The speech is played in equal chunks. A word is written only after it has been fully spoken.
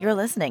You're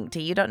listening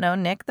to You Don't Know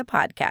Nick, the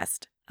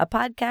podcast, a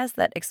podcast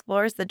that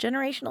explores the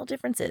generational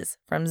differences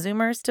from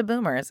Zoomers to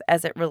Boomers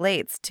as it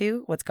relates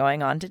to what's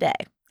going on today.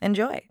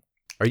 Enjoy.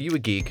 Are you a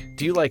geek?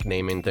 Do you like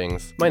naming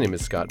things? My name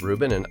is Scott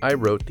Rubin, and I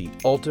wrote the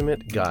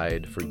ultimate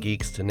guide for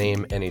geeks to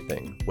name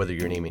anything. Whether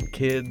you're naming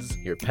kids,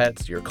 your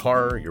pets, your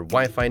car, your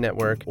Wi-Fi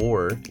network,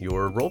 or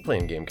your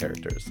role-playing game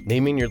characters.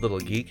 Naming Your Little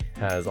Geek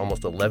has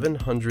almost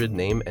 1,100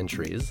 name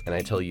entries, and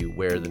I tell you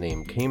where the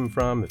name came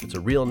from, if it's a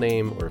real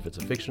name or if it's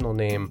a fictional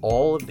name,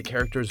 all of the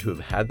characters who have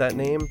had that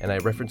name, and I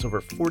reference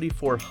over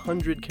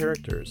 4,400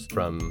 characters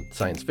from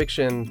science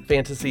fiction,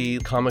 fantasy,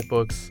 comic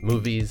books,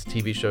 movies,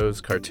 TV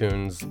shows,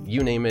 cartoons,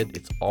 you name it,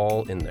 it's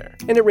all in there.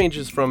 And it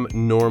ranges from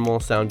normal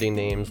sounding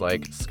names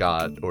like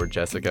Scott or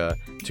Jessica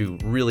to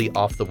really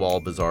off-the-wall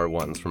bizarre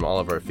ones from all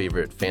of our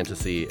favorite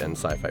fantasy and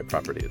sci-fi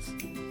properties.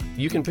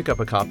 You can pick up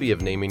a copy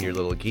of Naming Your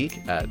Little Geek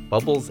at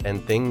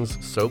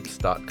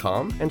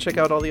bubblesandthingssoaps.com and check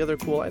out all the other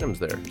cool items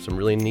there. Some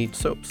really neat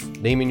soaps.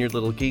 Naming Your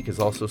Little Geek is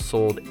also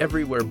sold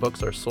everywhere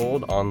books are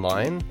sold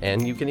online,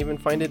 and you can even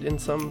find it in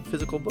some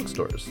physical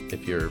bookstores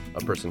if you're a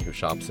person who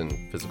shops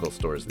in physical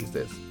stores these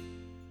days.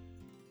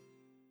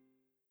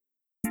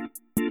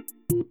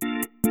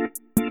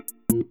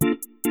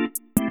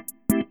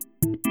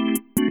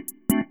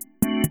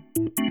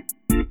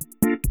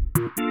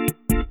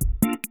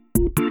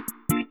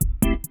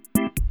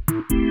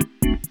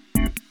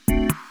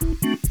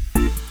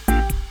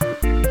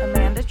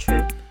 Amanda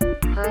Troop.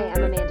 Hi,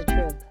 I'm Amanda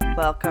Troop.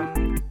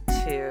 Welcome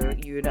to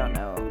You Don't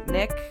Know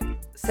Nick.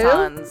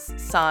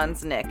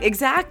 Sans Nick.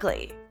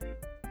 Exactly.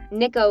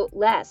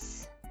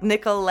 Nicholas.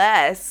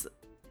 Nicholas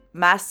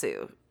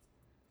Masu.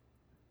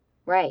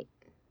 Right.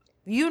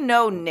 You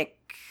know Nick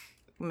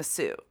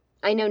Masu.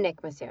 I know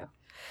Nick Masu.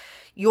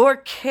 Your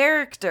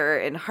character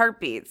in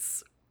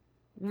Heartbeats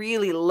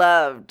really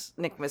loved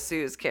Nick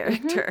Masu's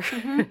character.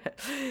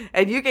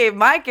 And you gave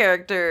my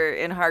character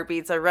in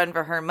Heartbeats a run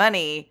for her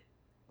money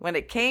when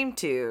it came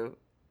to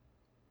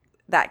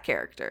that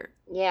character.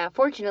 Yeah,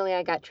 fortunately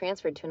I got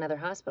transferred to another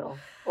hospital.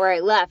 Or I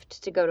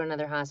left to go to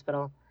another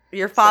hospital.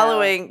 You're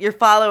following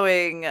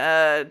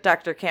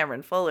Dr.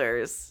 Cameron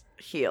Fuller's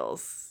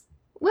heels.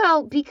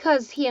 Well,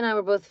 because he and I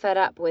were both fed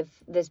up with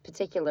this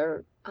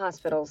particular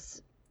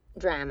hospital's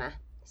drama.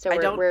 So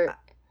we're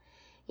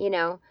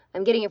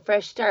I'm getting a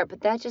fresh start,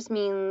 but that just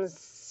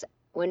means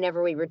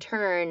whenever we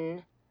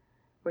return,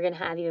 we're going to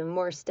have even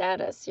more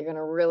status. You're going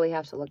to really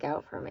have to look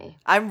out for me.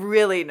 I'm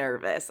really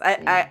nervous.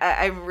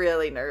 I'm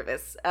really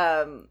nervous.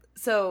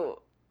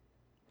 So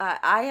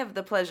I have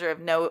the pleasure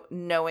of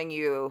knowing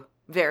you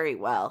very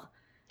well.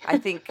 I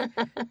think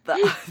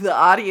the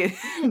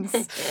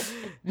audience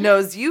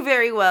knows you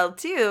very well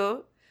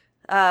too.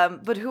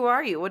 But who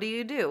are you? What do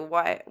you do?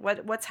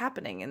 What's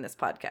happening in this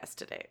podcast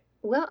today?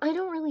 Well, I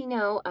don't really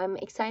know. I'm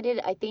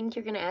excited. I think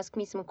you're going to ask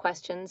me some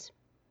questions.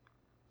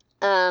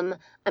 I'm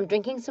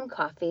drinking some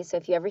coffee, so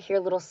if you ever hear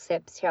little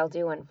sips, here, I'll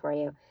do one for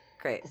you.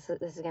 Great.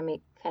 This is going to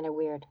be kind of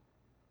weird.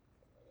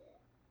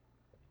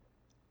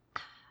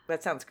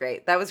 That sounds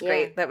great. That was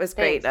great. Yeah, that was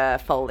thanks.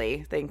 Great,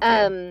 Foley. Thank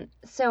you.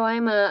 So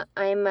I'm an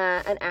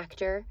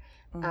actor,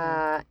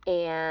 Mm-hmm.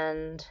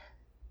 and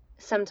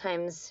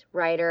sometimes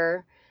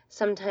writer,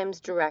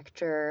 sometimes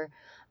director,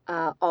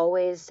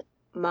 always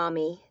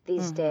mommy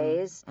these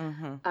days,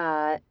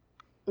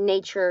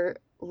 nature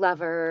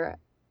lover,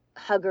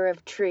 hugger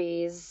of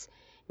trees,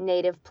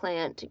 native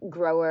plant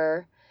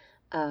grower,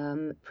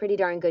 pretty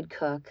darn good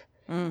cook,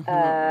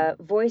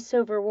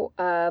 voiceover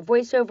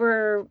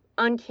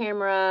on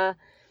camera,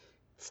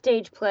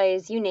 stage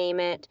plays, you name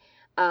it.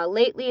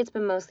 Lately it's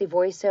been mostly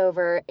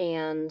voiceover,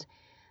 and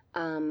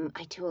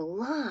I do a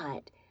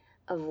lot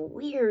of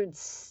weird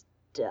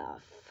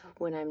stuff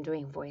when I'm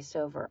doing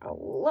voiceover. A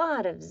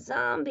lot of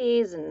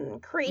zombies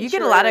and creatures. You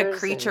get a lot of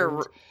creature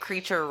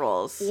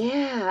roles.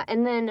 Yeah,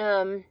 and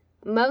then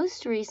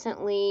most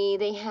recently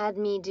they had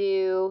me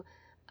do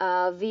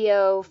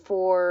VO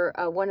for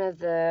one of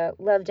the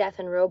Love, Death,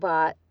 and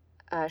Robot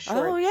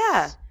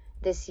shorts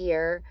this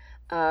year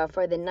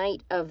for the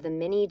Night of the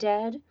Mini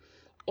Dead.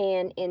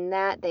 And in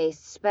that, they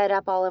sped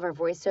up all of our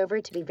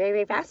voiceover to be very,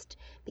 very fast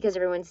because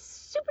everyone's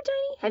super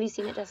tiny. Have you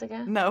seen it,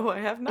 Jessica? No, I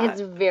have not. It's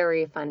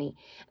very funny.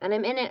 And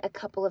I'm in it a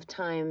couple of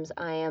times.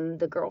 I am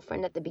the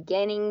girlfriend at the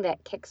beginning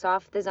that kicks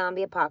off the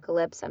zombie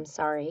apocalypse. I'm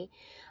sorry.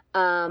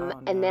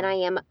 And then I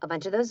am a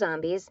bunch of those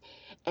zombies.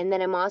 And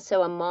then I'm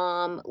also a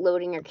mom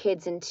loading her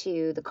kids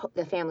into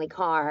the family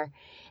car.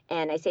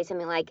 And I say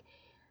something like,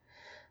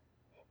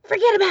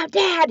 "Forget about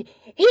Dad.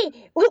 We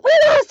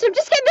lost him.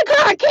 Just get in the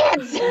car,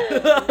 kids."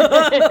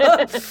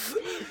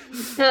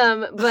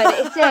 But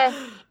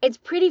it's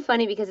pretty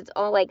funny because it's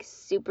all like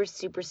super,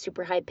 super,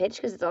 super high pitched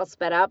because it's all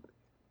sped up.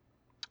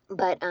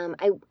 But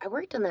I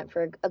worked on that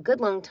for a good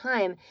long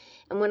time.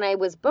 And when I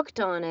was booked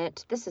on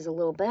it, this is a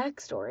little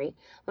backstory.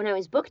 When I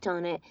was booked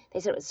on it,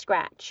 they said it was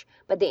scratch.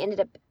 But they ended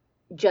up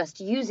just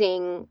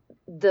using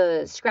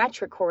the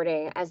scratch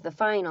recording as the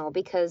final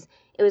because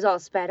it was all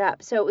sped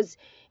up. So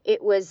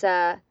it was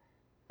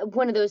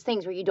one of those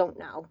things where you don't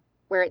know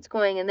where it's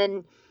going. And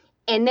then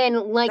And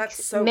then, like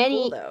That's so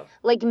many, cool, though.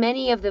 like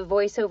many of the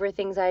voiceover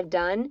things I've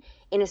done,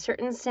 in a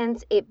certain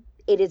sense, it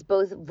is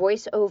both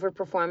voiceover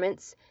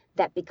performance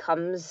that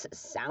becomes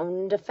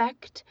sound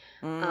effect.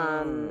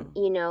 You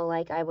know,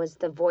 like I was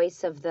the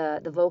voice of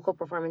the vocal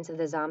performance of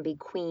the zombie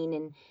queen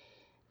in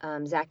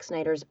Zack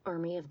Snyder's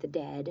Army of the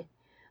Dead.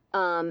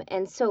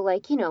 And so,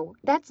 like, you know,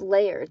 that's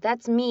layered.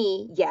 That's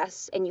me,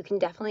 yes, and you can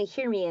definitely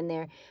hear me in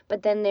there.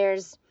 But then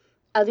there's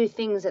other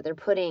things that they're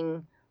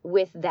putting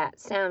with that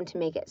sound to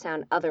make it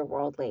sound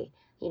otherworldly.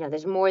 You know,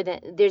 there's more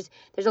than there's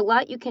a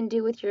lot you can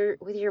do with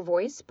your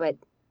voice, but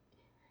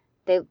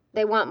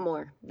they want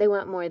more. They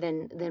want more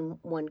than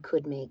one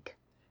could make.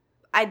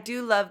 I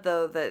do love,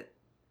 though, that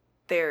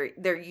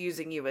they're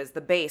using you as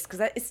the base, because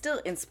that is still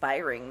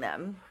inspiring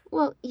them.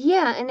 Well,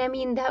 yeah, and I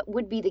mean that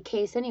would be the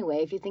case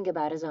anyway. If you think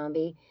about a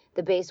zombie,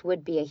 the base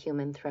would be a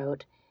human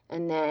throat,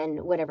 and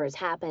then whatever has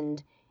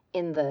happened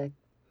in the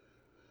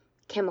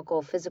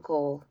chemical,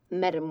 physical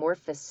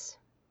metamorphosis,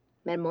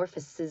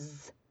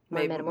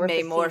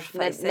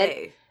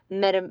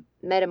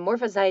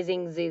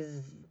 metamorphosizing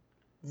is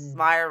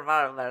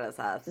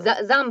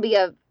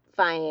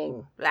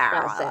zombieifying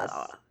process.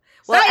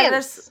 Well, and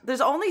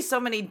there's only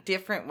so many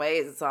different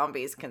ways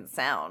zombies can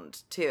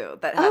sound, too,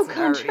 that hasn't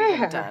already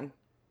been done.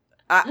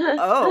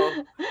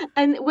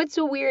 And what's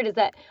so weird is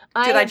that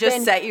Did I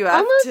just set you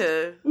up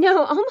to...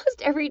 No,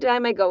 almost every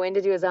time I go in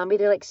to do a zombie,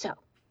 they're like, so,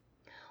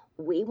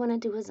 we want to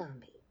do a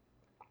zombie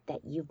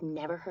that you've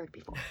never heard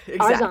before.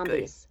 Exactly. Our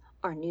zombies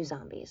are new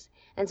zombies.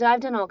 And so I've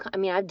done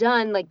I've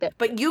done like the...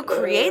 But you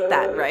create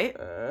that, right?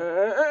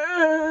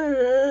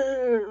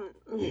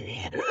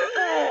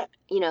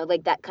 You know,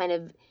 like that kind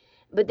of...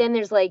 But then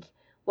there's like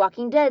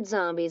Walking Dead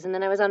zombies, and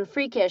then I was on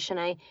Freakish, and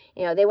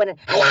they want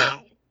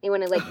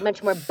to like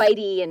much more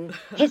bitey and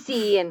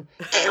hissy and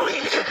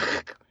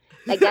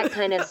like that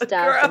kind of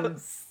stuff.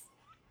 Gross.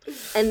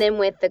 And then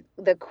with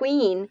the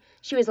queen,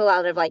 she was a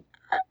lot of like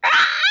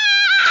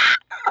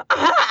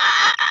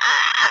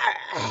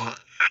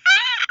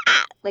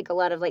a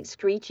lot of like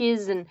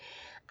screeches, and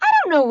I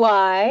don't know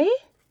why.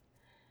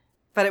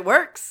 But it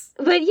works.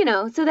 But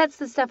so that's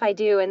the stuff I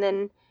do, and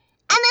then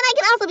I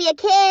can also be a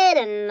kid,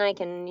 and I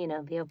can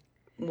be a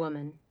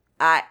woman.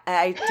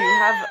 I do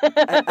have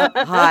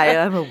hi,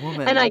 I'm a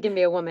woman. And I can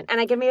be a woman,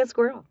 and I can be a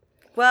squirrel.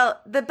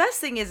 Well, the best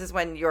thing is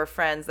when your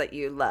friends that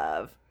you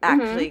love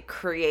actually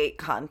create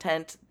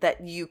content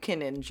that you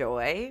can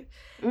enjoy.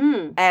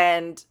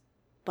 And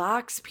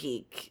Box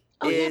Peak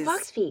is...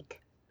 Box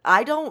Peak.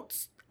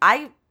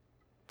 I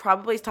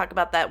probably talk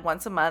about that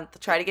once a month,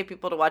 try to get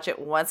people to watch it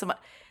once a month.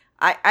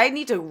 I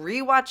need to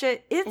rewatch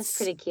it. It's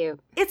pretty cute.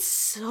 It's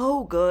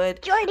so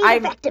good. Jordy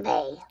Detective.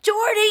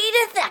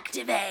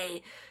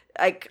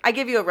 I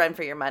give you a run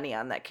for your money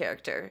on that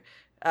character.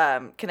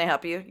 Can I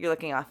help you? You're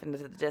looking off into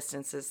the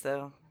distances,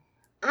 though.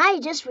 I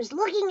just was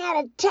looking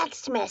at a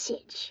text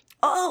message.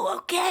 Oh,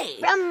 okay.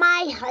 From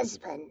my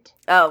husband.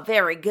 Oh,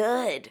 very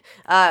good.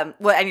 And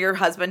your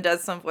husband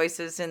does some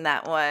voices in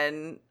that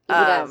one. He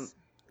does.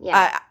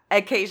 Yeah.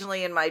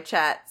 Occasionally in my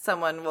chat,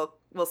 someone will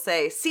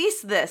say,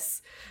 "Cease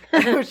this,"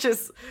 which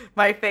is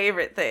my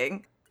favorite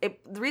thing.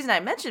 The reason I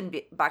mentioned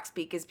Box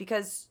Peak is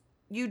because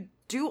you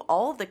do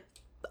all of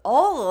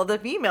the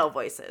female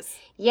voices.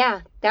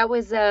 Yeah, that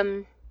was.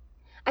 I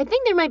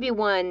think there might be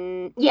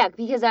one. Yeah,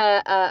 because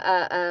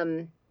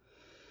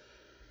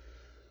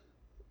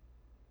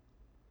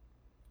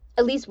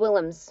Elise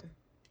Willems.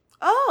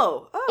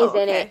 Oh, is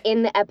in it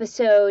in the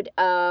episode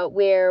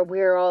where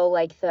we're all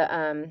like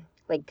the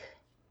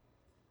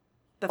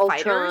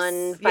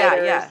Ultron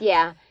fighters.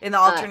 Yeah. In the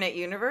alternate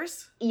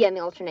universe? Yeah, in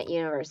the alternate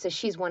universe. So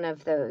she's one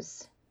of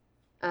those.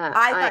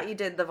 I thought you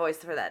did the voice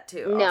for that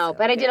too. No, also.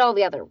 but I did all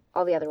the other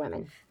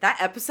women.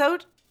 That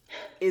episode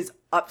is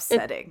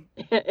upsetting.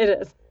 It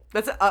is.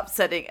 That's an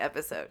upsetting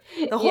episode.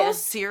 The whole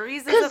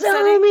series is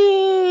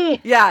Kazumi!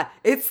 upsetting. Yeah,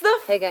 it's the...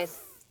 Hey, guys.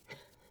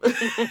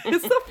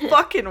 It's the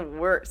fucking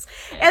worst.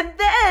 And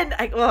then,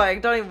 I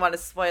don't even want to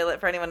spoil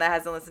it for anyone that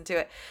hasn't listened to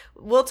it.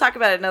 We'll talk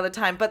about it another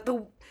time. But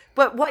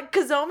what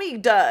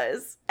Kazumi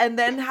does, and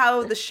then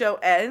how the show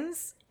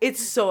ends,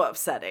 it's so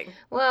upsetting.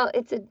 Well,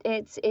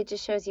 it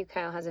just shows you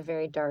Kyle has a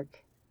very dark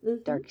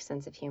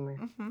sense of humor.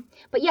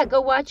 But yeah,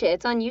 go watch it.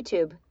 It's on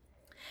YouTube.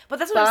 But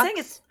that's what I'm saying.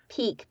 It's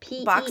Peak.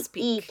 Box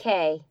Peak.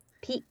 P-E-E-K.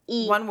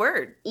 P-E. One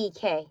word.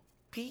 E-K.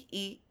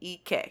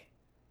 P-E-E-K.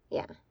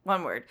 Yeah.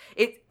 One word.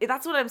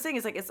 That's what I'm saying.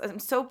 It's I'm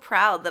so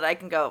proud that I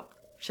can go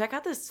check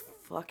out this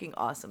fucking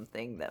awesome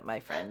thing that my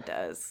friend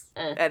does,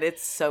 and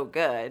it's so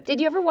good. Did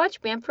you ever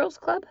watch Banff Girls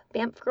Club?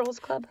 Banff Girls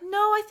Club? No,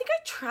 I think I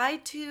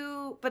tried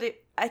to, but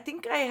I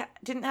think I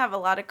didn't have a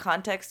lot of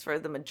context for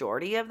the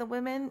majority of the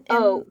women.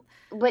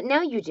 But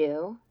now you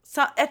do.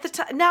 So at the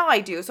time, now I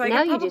do. So I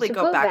now can probably so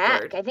go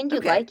backward. Back. I think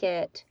you'd like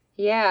it.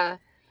 Yeah,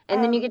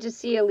 and then you get to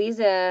see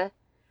Eliza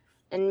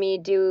and me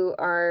do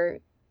our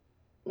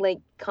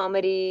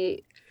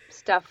comedy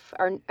stuff.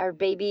 Our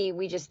baby,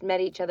 we just met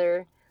each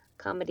other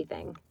comedy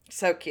thing.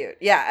 So cute.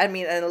 Yeah, I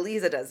mean, and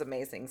Eliza does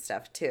amazing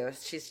stuff too.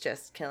 She's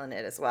just killing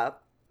it as well.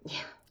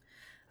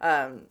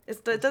 Yeah.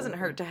 It doesn't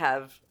hurt to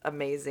have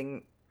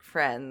amazing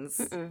friends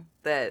Mm-mm.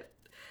 that,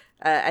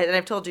 and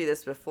I've told you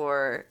this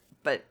before,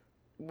 but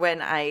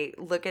when I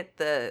look at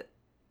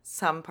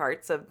some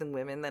parts of the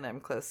women that I'm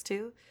close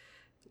to,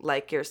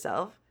 like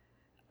yourself,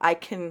 I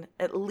can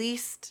at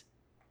least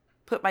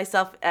put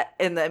myself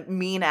in the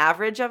mean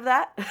average of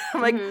that.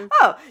 I'm like,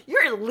 oh,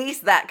 you're at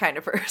least that kind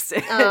of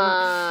person.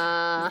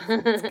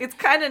 It's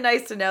kind of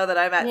nice to know that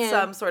I'm at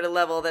some sort of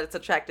level that's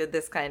attracted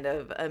this kind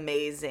of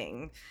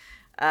amazing.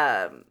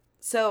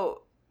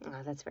 So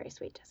that's very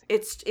sweet,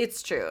 Jessica.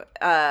 it's true.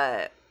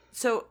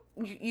 So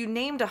you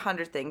named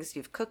 100 things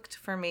you've cooked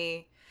for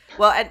me.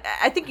 Well, and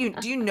I think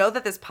do you know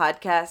that this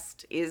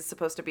podcast is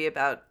supposed to be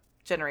about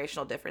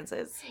generational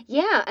differences?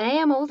 Yeah, I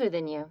am older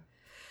than you.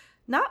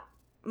 Not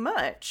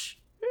much.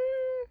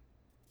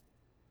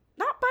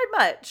 Not by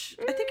much.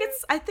 I think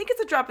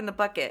it's a drop in the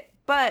bucket.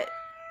 But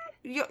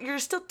you're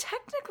still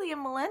technically a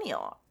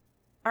millennial,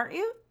 aren't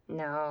you?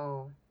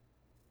 No.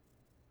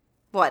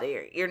 What?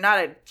 You're not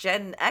a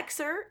Gen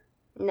Xer?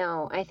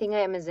 No, I think I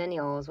am a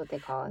Zennial is what they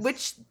call us.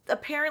 Which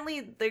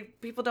apparently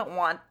people don't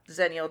want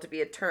Zennial to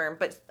be a term,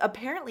 but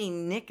apparently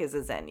Nick is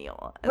a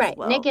Zennial as right.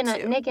 well. Nick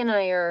and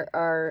I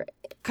are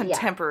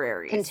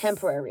contemporaries.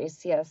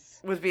 Contemporaries, yes.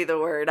 Would be the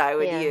word I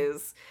would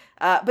use.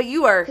 But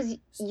you are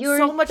you're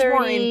so much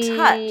more in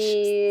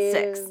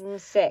touch.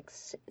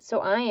 6. So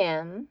I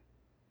am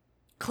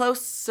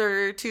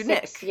closer to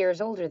Nick. 6 years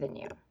older than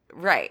you.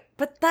 Right.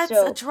 But that's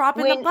a drop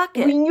in the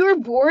bucket. When you were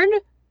born,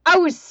 I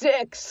was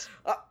 6.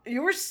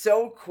 You were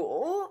so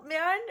cool,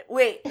 man.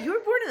 Wait, you were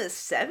born in the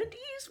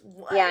 70s?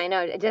 What? Yeah, I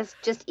know.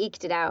 Just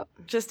eked it out.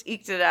 Just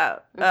eked it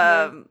out.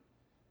 Mm-hmm.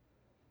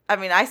 I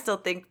mean, I still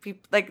think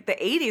people like the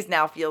 80s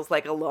now feels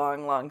like a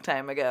long, long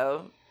time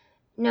ago.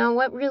 No,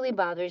 what really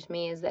bothers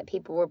me is that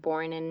people were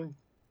born in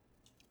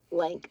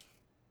like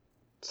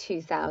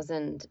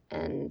 2000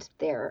 and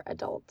they're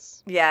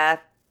adults. Yeah.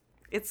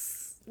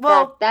 It's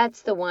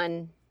that's the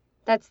one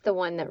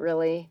that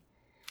really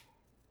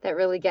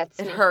gets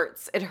me. It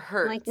hurts.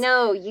 Like,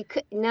 no,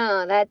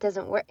 that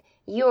doesn't work.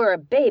 You're a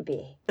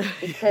baby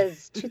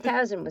because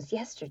 2000 was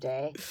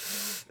yesterday,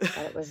 but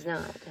it was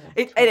not.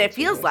 It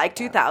feels like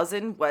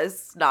 2000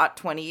 was not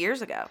 20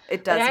 years ago.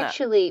 It does but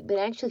actually,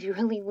 if you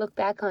really look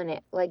back on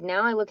it, like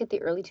now I look at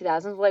the early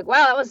 2000s, like,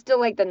 wow, that was still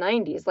like the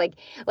 90s. Like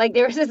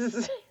there was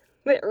this,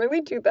 the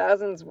early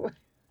 2000s,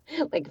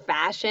 like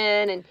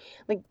fashion and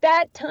like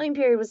that time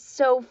period was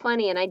so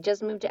funny. And I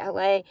just moved to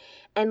LA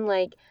and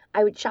like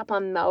I would shop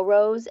on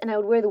Melrose and I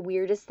would wear the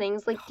weirdest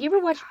things. Like, do you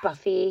ever watch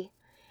Buffy?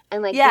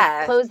 And like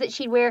the clothes that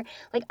she'd wear,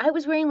 like I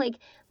was wearing like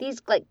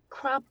these like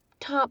crop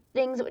top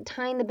things that would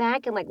tie in the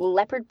back and like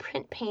leopard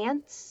print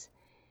pants.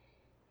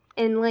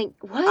 And like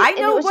what? I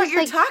know what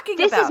you're talking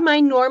about. This is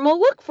my normal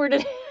look for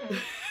today.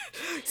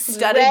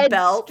 Studded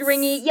belts.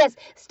 Stringy, yes,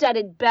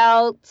 studded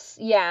belts.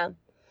 Yeah.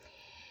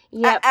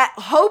 Yeah.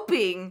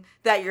 Hoping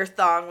that your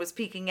thong was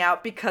peeking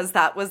out because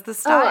that was the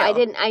style.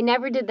 Oh, I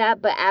never did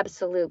that, but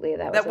absolutely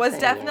that was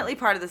definitely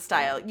part of the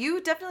style.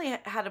 You definitely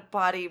had a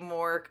body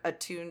more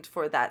attuned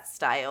for that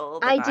style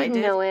than I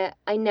didn't know it.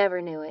 I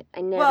never knew it. I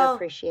never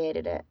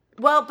appreciated it.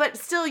 Well, but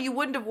still, you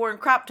wouldn't have worn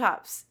crop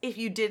tops if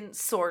you didn't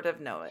sort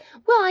of know it.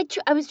 Well,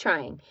 I was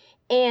trying.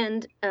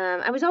 And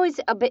I was always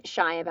a bit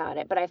shy about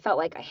it, but I felt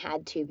like I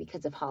had to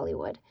because of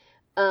Hollywood.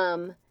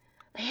 I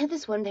had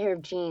this one pair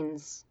of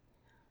jeans.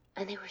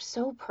 And they were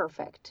so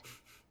perfect.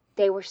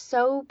 They were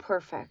so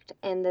perfect.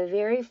 And the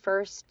very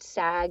first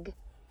SAG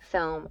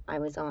film I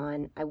was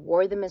on, I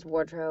wore them as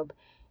wardrobe,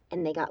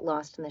 and they got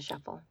lost in the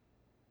shuffle.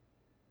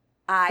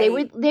 They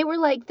were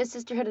like the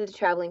Sisterhood of the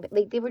Traveling, but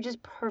they were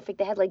just perfect.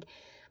 They had like,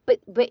 but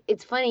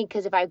it's funny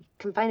because if I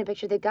can find a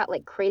picture, they've got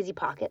like crazy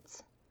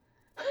pockets.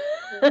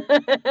 Come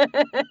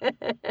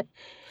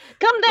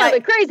down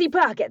the crazy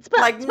pockets.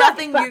 Like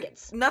nothing.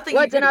 Nothing.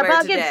 What's in our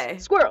pockets? Today.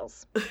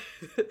 Squirrels.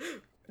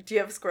 Do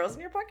you have squirrels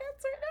in your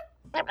pockets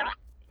right now? I'm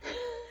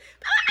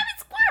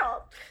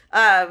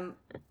a squirrel.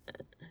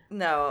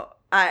 No,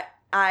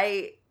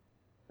 I.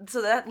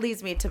 So that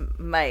leads me to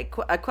my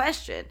a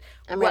question.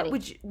 I'm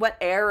ready. What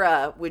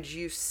era would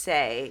you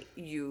say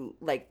you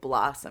like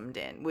blossomed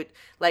in? Would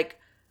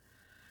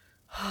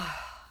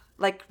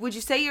would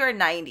you say you're a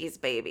 90s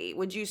baby?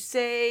 Would you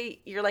say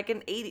you're like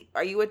an 80?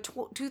 Are you a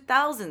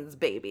 2000s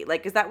baby?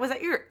 Like, was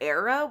that your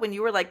era when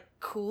you were like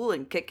cool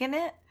and kicking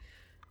it?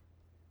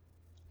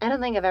 I don't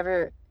think I've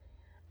ever.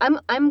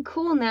 I'm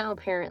cool now.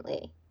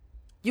 Apparently,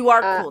 you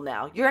are cool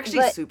now. You're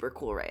actually super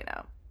cool right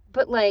now.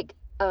 But like,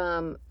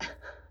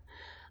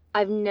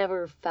 I've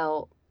never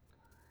felt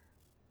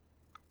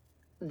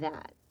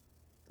that.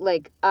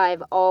 Like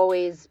I've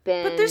always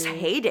been. But there's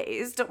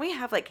heydays, don't we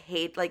have like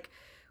hate like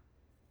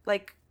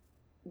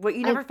what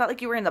you never felt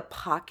like you were in the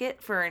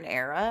pocket for an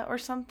era or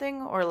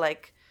something, or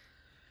like.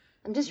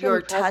 I'm just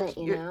really present,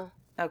 you know.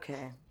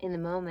 Okay. In the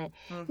moment.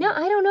 Mm-hmm. No,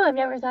 I don't know. I've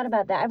never thought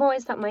about that. I've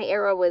always thought my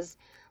era was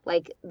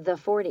like the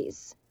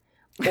 40s.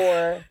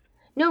 Or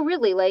no,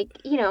 really, like,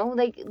 you know,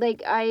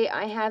 like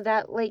I have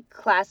that like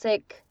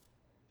classic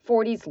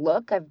 40s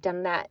look. I've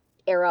done that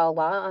era a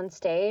lot on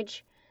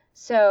stage.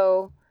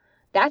 So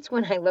that's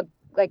when I look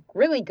like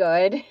really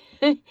good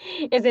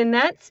is in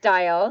that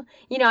style.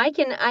 You know, I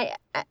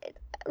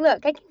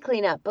look, I can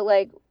clean up, but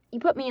like you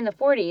put me in the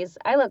 40s,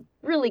 I look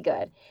really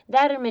good.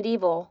 That or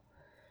medieval,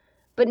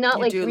 but not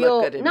You like do look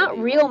real, good in not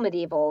medieval. real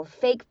medieval,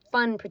 fake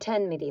fun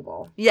pretend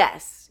medieval.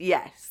 Yes,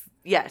 yes,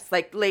 yes.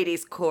 Like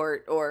ladies'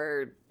 court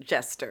or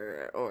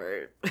jester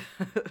or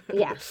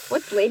Yeah.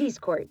 What's ladies'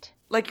 court?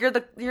 like you're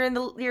in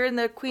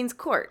the queen's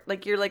court.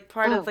 Like you're like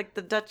part Oh. of like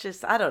the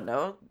duchess. I don't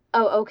know.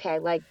 Oh, okay.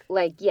 Like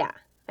yeah.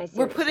 I see.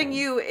 We're what you're putting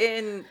saying. you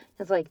in.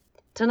 It's like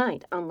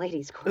tonight on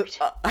ladies' court.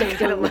 I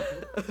Dun,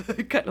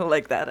 kind of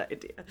like that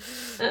idea.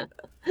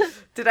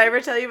 Did I ever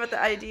tell you about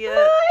the idea?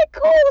 My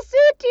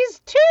corset is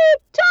too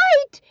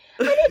tight,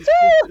 and it's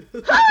all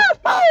her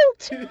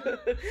fault.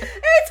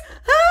 It's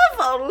her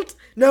fault.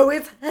 No,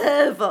 it's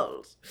her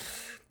fault.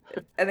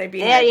 And they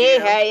behead you.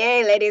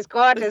 Hey, ladies'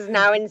 court is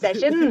now in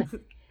session.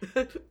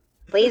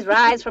 Please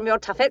rise from your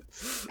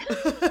tuffets.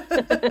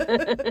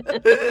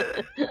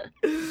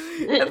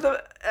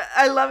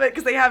 I love it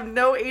because they have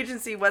no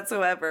agency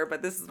whatsoever,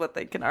 but this is what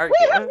they can argue.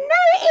 We have no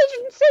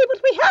agency,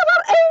 but we have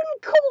our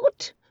own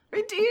court.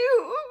 We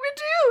do.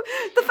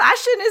 The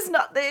fashion is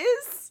not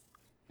this.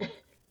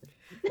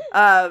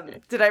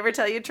 Did I ever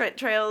tell you Trent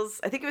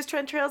Trails? I think it was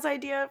Trent Trails'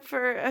 idea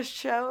for a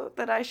show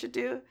that I should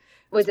do.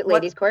 Was it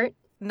ladies' court?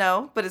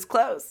 No, but it's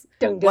close.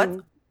 Dun,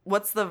 dun.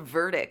 What's the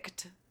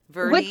verdict?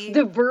 What's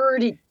the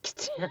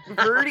verdict?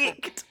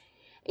 Verdict.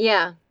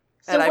 Yeah.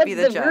 So And I'd what's be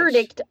the the judge.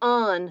 verdict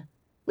on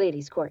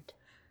ladies' court?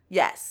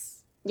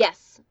 Yes.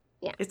 Yes.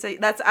 Yeah.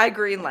 I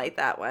greenlight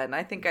that one.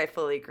 I think I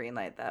fully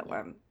greenlight that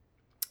one.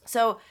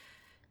 So,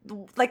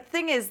 like,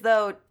 thing is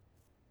though,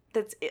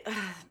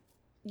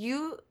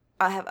 you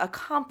have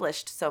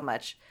accomplished so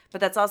much, but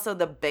that's also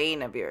the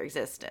bane of your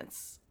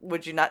existence.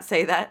 Would you not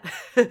say that?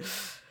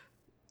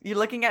 You're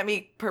looking at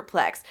me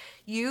perplexed.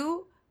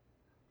 You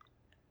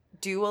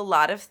do a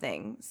lot of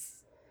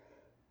things.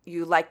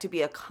 You like to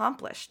be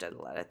accomplished at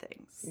a lot of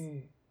things.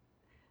 Mm.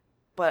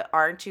 But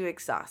aren't you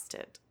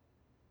exhausted?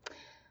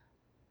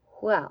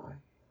 Well,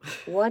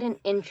 what an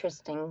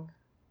interesting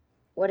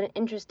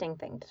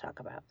thing to talk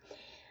about.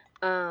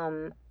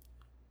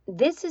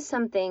 This is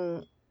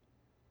something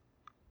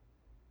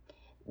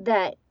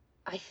that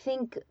I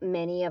think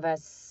many of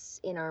us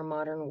in our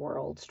modern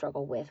world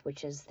struggle with,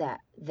 which is the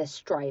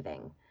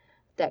striving,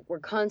 that we're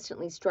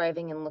constantly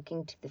striving and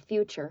looking to the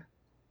future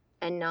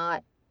and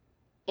not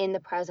in the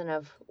present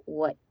of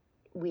what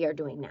we are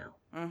doing now.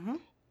 Mm-hmm.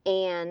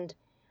 And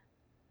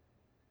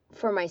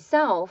for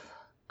myself,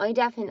 I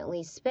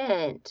definitely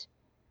spent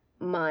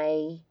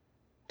my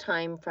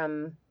time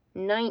from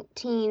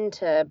 19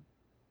 to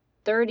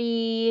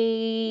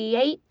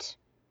 38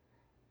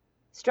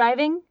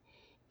 striving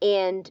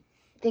and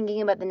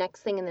thinking about the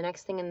next thing and the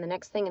next thing and the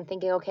next thing and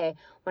thinking, okay,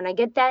 when I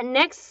get that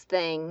next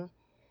thing,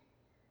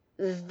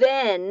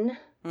 then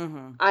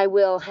Mm-hmm. I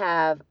will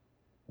have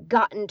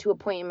gotten to a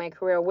point in my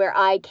career where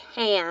I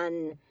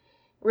can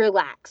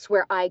relax,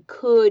 where I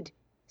could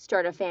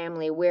start a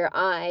family, where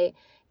I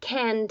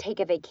can take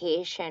a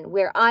vacation,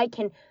 where I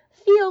can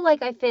feel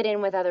like I fit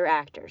in with other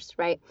actors,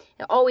 right?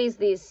 Always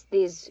these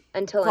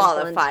until.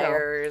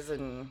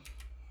 Qualifiers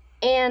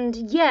And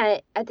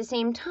yet, at the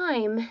same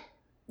time,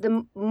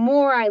 the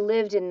more I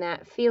lived in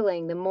that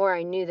feeling, the more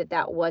I knew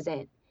that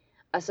wasn't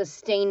a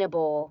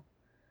sustainable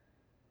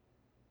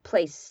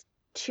place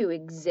to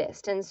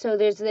exist. And so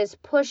there's this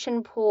push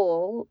and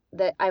pull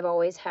that I've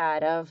always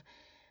had of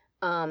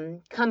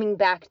coming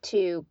back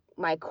to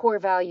my core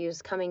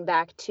values, coming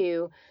back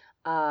to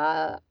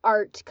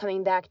art,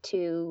 coming back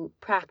to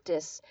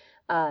practice,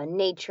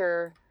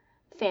 nature,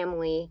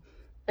 family,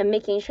 and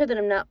making sure that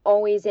I'm not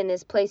always in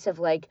this place of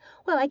like,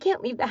 well, I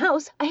can't leave the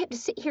house. I have to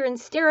sit here and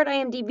stare at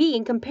IMDb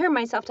and compare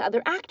myself to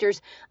other actors.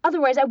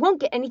 Otherwise, I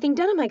won't get anything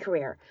done in my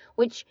career,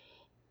 which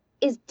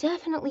is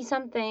definitely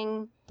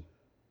something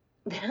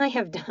that I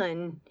have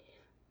done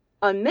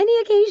on many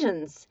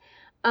occasions,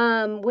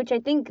 which I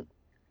think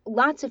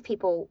lots of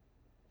people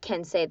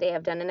can say they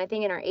have done. And I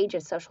think in our age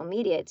of social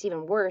media, it's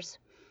even worse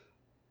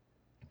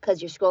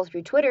because you scroll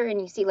through Twitter and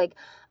you see like,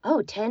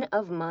 oh, 10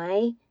 of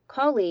my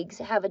colleagues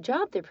have a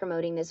job they're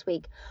promoting this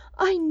week.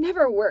 I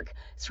never work.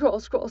 Scroll.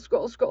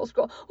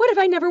 What if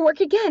I never work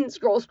again?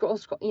 Scroll,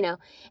 you know.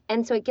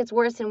 And so it gets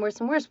worse and worse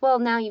and worse. Well,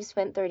 now you've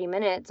spent 30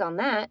 minutes on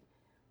that.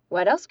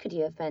 What else could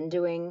you have been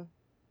doing?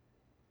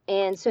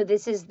 And so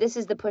this is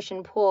the push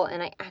and pull.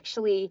 And I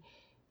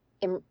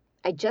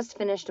just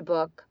finished a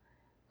book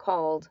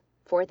called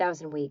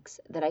 4,000 Weeks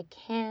that I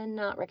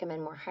cannot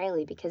recommend more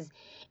highly because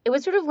it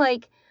was sort of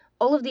like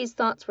all of these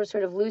thoughts were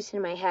sort of loose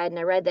in my head. And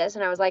I read this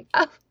and I was like,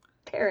 oh,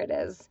 there it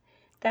is.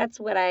 That's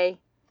what I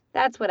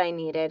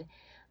needed.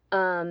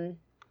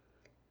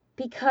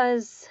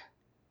 Because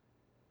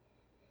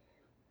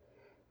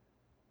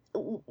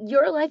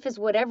your life is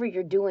whatever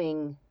you're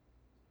doing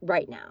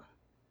right now.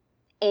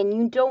 And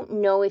you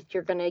don't know if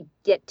you're going to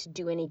get to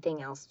do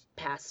anything else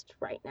past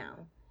right now.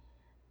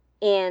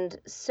 And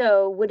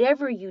so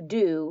whatever you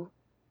do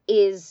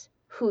is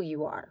who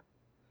you are.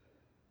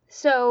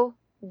 So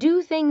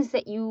do things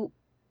that you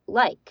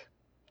like.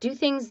 Do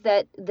things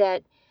that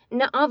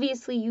now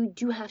obviously you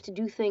do have to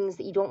do things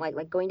that you don't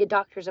like going to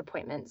doctor's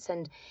appointments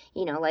and,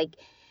 like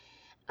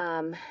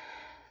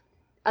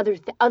other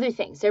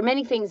things. There are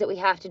many things that we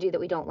have to do that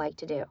we don't like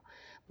to do.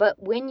 But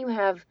when you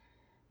have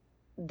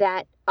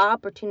that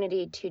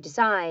opportunity to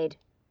decide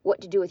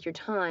what to do with your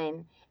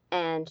time,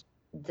 and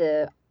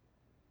the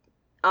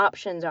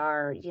options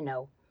are,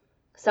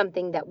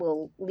 something that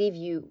will leave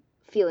you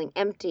feeling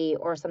empty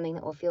or something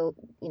that will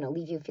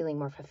leave you feeling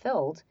more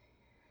fulfilled,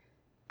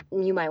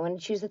 you might want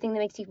to choose the thing that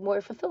makes you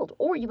more fulfilled.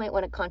 Or you might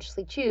want to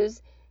consciously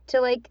choose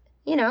to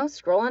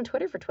scroll on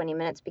Twitter for 20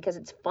 minutes because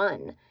it's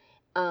fun.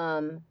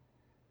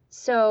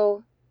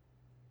 So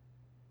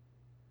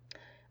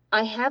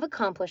I have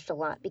accomplished a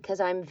lot because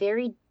I'm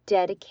very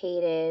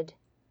dedicated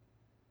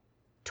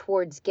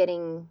towards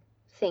getting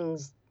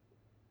things,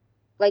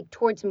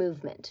 towards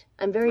movement.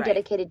 I'm very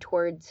dedicated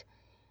towards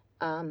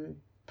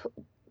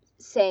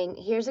saying,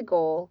 here's a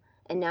goal,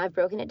 and now I've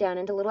broken it down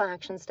into little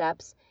action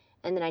steps,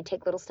 and then I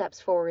take little steps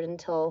forward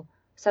until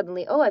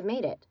suddenly, I've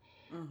made it.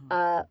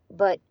 Mm-hmm.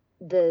 But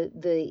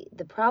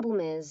the problem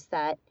is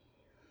that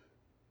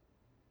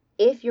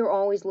if you're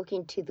always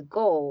looking to the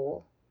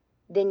goal,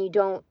 then you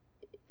don't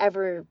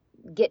ever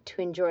get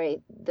to enjoy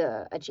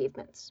the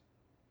achievements.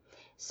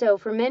 So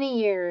for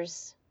many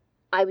years,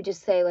 I would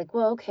just say I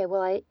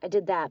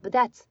did that, but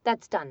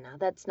that's done now.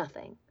 That's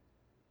nothing.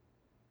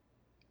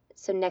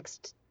 So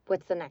next,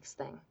 what's the next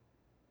thing?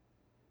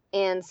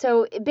 And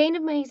so, bane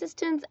of my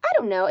existence, I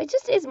don't know. It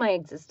just is my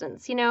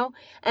existence,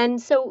 And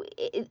so,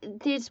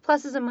 there's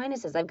pluses and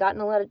minuses. I've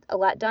gotten a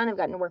lot done. I've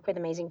gotten to work with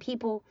amazing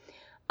people.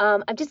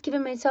 I've just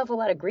given myself a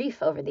lot of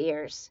grief over the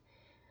years.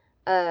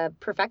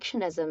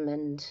 Perfectionism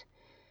and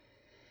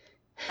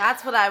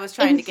that's what I was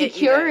trying to get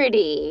you to.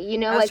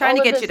 Insecurity, I was trying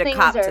to get you to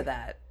cop to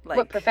that.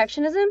 What,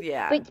 perfectionism?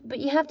 Yeah. But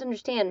you have to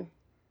understand,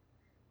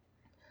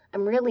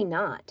 I'm really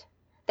not.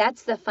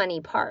 That's the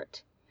funny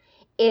part.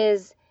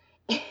 Is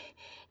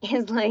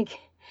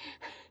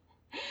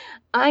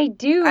I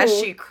do. As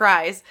she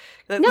cries.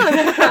 No, I'm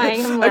not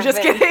crying. I'm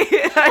just kidding.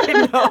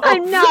 I know.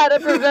 I'm not a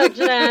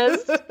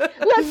perfectionist.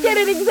 Let's get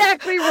it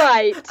exactly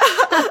right.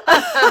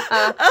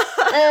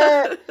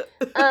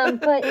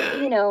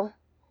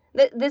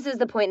 But this is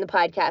the point in the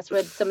podcast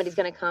where somebody's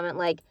going to comment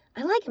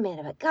I like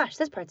Amanda, but gosh,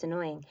 this part's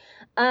annoying.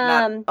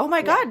 Oh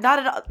my God, not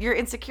at all. Your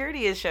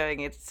insecurity is showing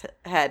its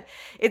head.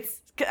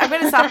 I'm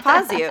going to soft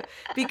pause you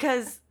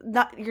because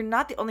you're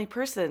not the only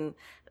person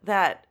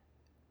that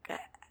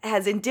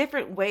has in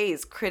different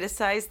ways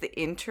criticized the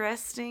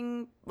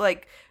interesting,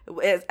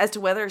 as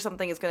to whether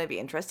something is going to be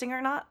interesting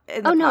or not.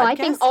 No, I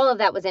think all of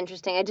that was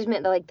interesting. I just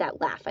meant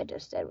that laugh I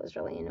just did was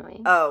really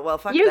annoying. Oh, well,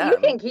 fuck them. You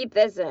can keep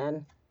this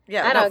in.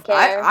 Yeah, I don't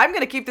care. I'm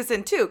going to keep this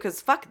in too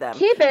because fuck them.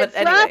 Keep it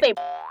sloppy. Anyway.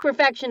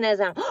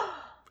 Perfectionism.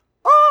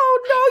 Oh,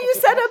 no, you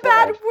said a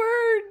bad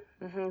word.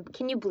 Mm-hmm.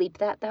 Can you bleep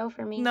that, though,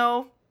 for me?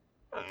 No.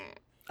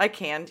 I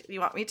can. You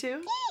want me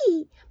to?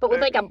 But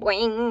with a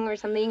boing or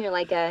something, or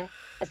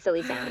a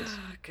silly sound.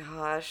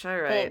 Gosh, all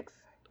right. Thanks.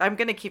 I'm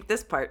going to keep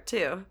this part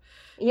too.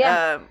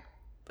 Yeah.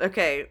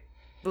 Okay.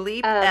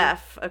 Bleep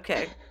F.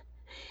 Okay.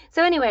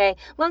 So anyway,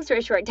 long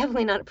story short,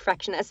 definitely not a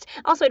perfectionist.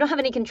 Also, I don't have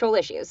any control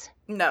issues.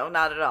 No,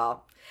 not at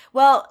all.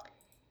 Well,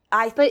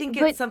 I think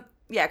it's some...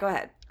 Yeah, go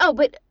ahead. Oh,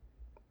 but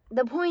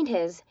the point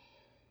is,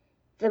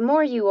 the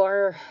more you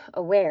are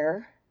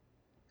aware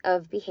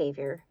of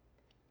behavior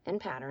and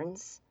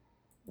patterns,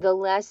 the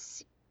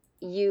less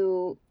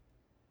you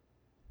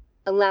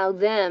allow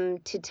them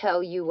to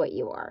tell you what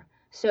you are.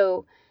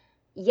 So,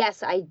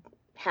 yes, I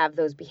have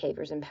those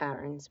behaviors and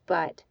patterns,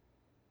 but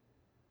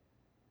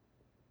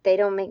they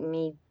don't make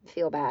me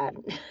feel bad.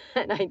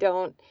 And I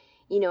don't,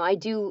 I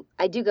do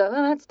go,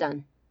 oh, that's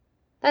done.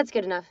 That's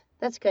good enough.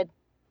 That's good.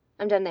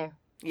 I'm done there.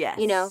 Yes.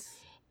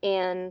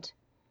 And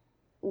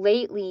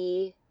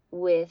lately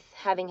with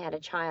having had a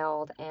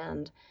child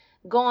and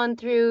I've gone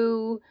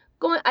through,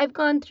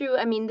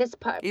 this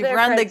part. You've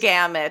run the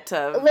gamut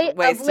of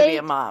ways to be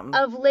a mom.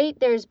 Of late,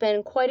 there's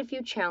been quite a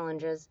few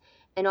challenges,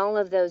 and all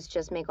of those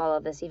just make all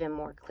of this even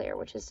more clear,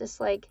 which is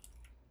just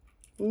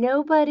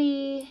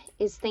nobody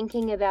is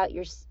thinking about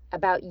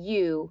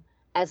you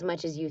as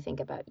much as you think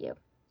about you,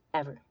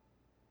 ever.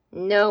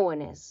 No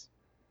one is.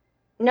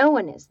 No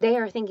one is. They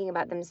are thinking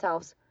about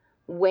themselves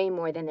way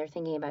more than they're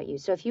thinking about you.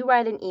 So if you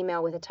write an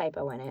email with a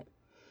typo in it,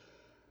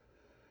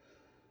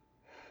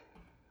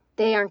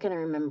 they aren't going to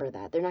remember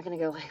that. They're not going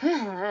to go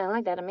I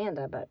like that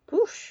Amanda, but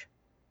boosh.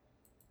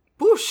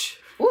 Boosh.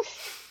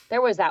 Boosh.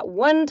 There was that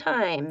one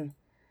time.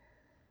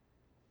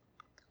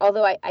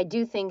 Although I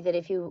do think that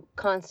if you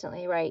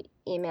constantly write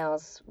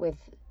emails with,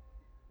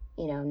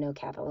 no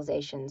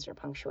capitalizations or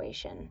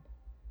punctuation,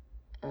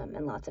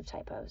 and lots of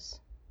typos,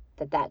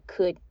 that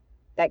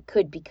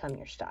could become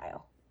your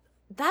style.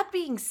 That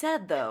being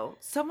said, though,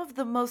 some of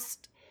the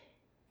most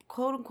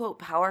quote-unquote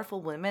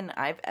powerful women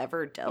I've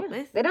ever dealt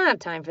with... They don't have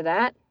time for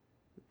that.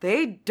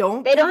 They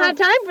don't have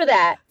time for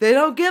that. They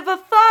don't give a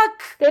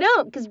fuck. They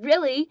don't, because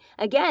really,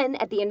 again,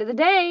 at the end of the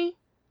day,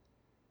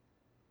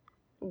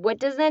 what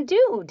does that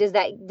do?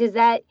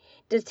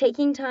 Does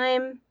taking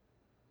time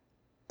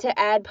to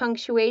add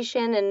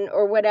punctuation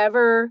or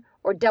whatever,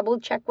 or double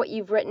check what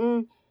you've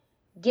written,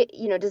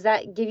 does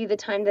that give you the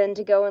time then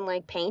to go and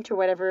like paint or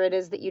whatever it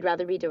is that you'd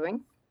rather be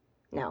doing?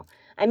 No.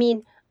 I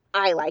mean,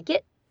 I like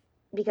it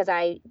because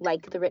I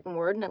like the written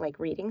word and I like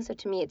reading. So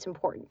to me, it's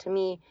important. To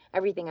me,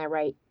 everything I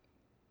write,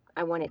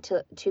 I want it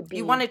to be.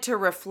 You want it to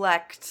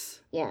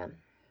reflect. Yeah.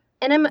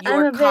 And I'm a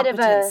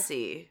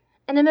competency.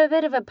 I'm a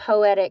bit of a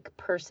poetic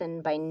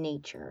person by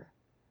nature.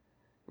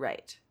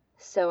 Right.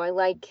 So I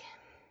like.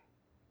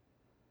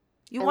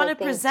 You want to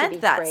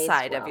present that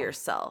side well. of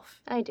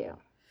yourself. I do.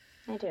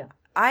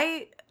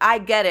 I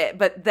get it,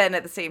 but then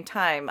at the same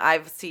time,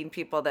 I've seen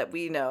people that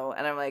we know,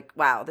 and I'm like,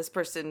 wow, this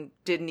person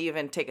didn't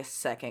even take a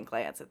second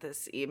glance at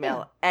this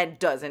email and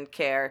doesn't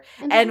care,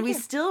 and we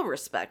still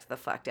respect the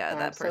fuck out of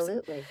that person.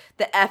 Absolutely.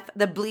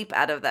 The bleep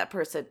out of that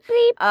person.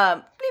 Bleep.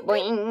 Bleep,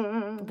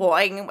 Boing.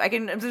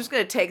 boing. I'm just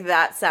gonna take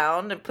that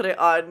sound and put it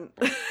on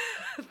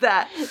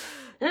that.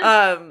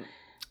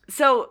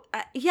 So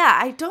yeah,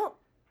 I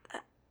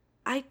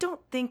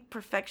don't think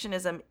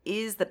perfectionism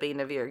is the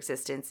bane of your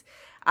existence.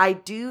 I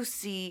do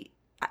see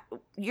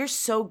you're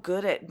so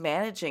good at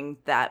managing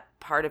that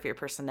part of your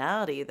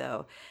personality,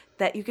 though,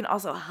 that you can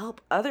also help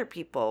other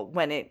people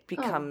when it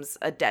becomes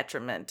a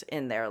detriment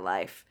in their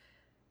life.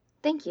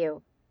 Thank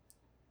you.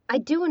 I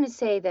do want to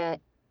say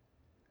that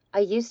I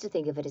used to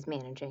think of it as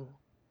managing,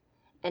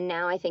 and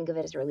now I think of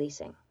it as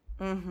releasing.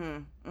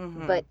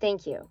 But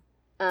thank you.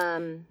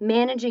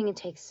 Managing, it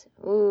takes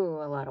a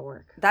lot of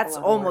work. That's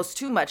almost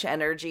too much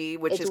energy,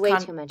 which is way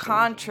too much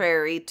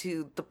contrary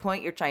to the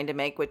point you're trying to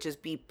make, which is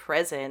be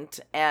present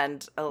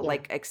and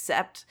like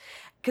accept.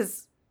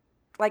 Because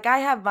like I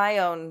have my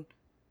own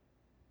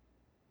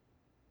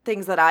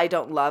things that I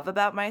don't love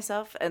about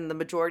myself, and the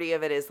majority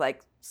of it is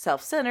like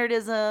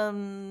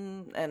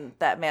self-centeredism, and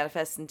that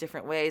manifests in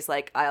different ways.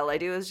 Like all I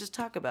do is just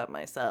talk about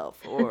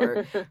myself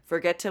or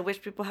forget to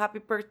wish people happy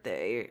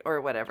birthday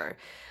or whatever.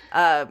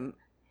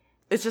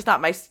 It's just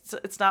not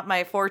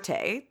my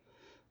forte.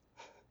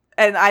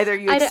 And either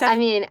you accept... I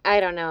mean, I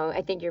don't know.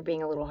 I think you're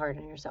being a little hard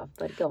on yourself,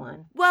 but go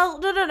on. Well,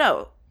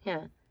 no.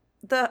 Yeah.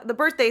 The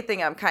birthday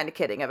thing I'm kind of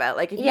kidding about.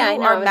 Like, if you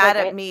are mad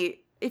at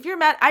me, if you're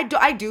mad,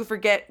 I do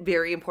forget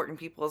very important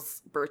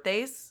people's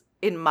birthdays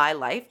in my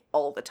life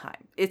all the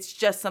time. It's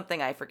just something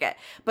I forget.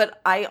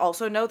 But I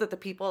also know that the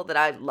people that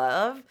I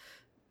love,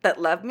 that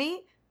love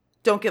me,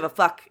 don't give a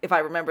fuck if I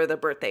remember the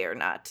birthday or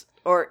not.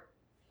 Or...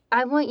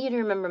 I want you to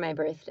remember my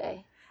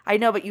birthday. I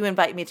know, but you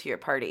invite me to your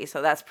party,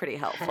 so that's pretty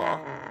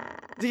helpful.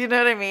 Do you know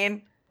what I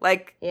mean?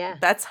 Like,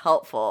 that's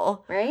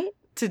helpful. Right?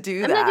 To do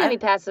I'm that. not going to be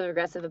passive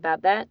aggressive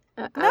about that.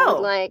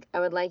 No. I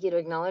would like you to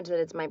acknowledge that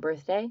it's my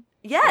birthday.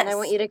 Yes. And I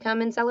want you to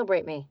come and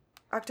celebrate me.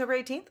 October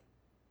 18th?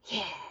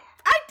 Yeah.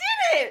 I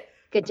did it!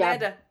 Good job.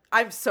 Amanda,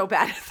 I'm so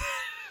bad at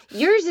that.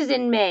 Yours is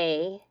in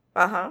May.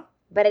 Uh-huh.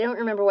 But I don't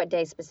remember what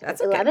day specifically.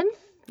 That's okay. 11th?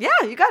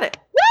 Yeah, you got it.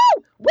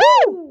 Woo!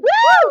 Woo! Woo!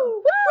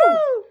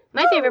 Woo!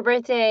 My favorite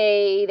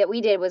birthday that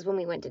we did was when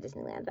we went to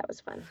Disneyland. That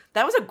was fun.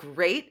 That was a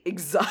great,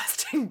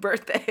 exhausting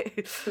birthday.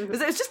 It was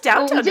just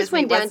downtown we just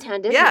Disney. Went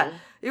downtown Disney. Yeah,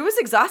 it was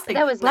exhausting.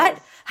 That was nice.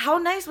 How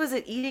nice was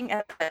it eating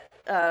at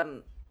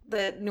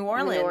the New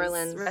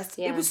Orleans?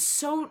 Yeah. It was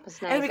so it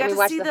was nice. And we got to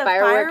watched see the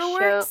fireworks.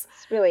 Show. It's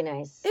really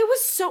nice. It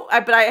was so...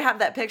 But I have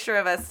that picture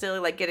of us still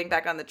like getting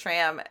back on the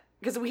tram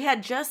because we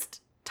had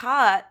just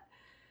taught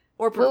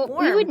or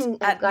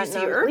performed at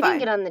UC Irvine. We didn't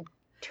get on the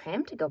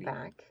tram to go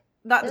back.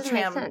 Not the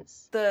tram. Make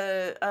sense.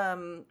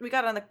 We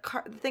got on the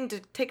thing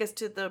to take us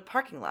to the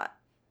parking lot.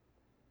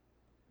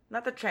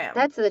 Not the tram.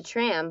 That's the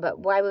tram, but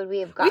why would we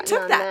have gotten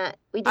on that?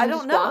 We didn't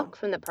just walk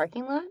from the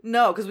parking lot?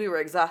 No, because we were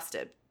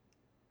exhausted.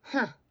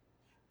 Huh.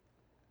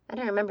 I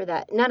don't remember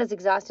that. Not as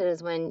exhausted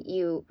as when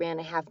you ran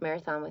a half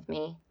marathon with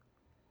me,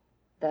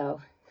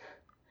 though.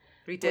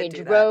 We did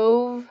We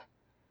drove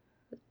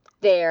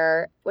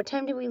there. What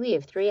time did we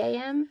leave? 3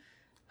 a.m.?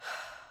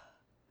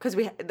 Because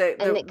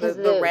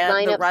the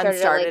run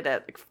started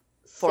at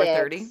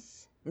 4:30.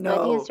 No,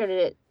 I think it started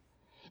at.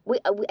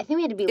 I think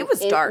we had to be. It was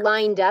dark.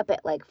 Lined up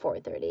at like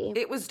 4:30.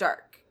 It was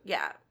dark.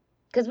 Yeah.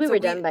 Because we were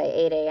done by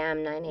 8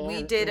 a.m., 9 a.m.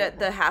 We did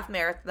the half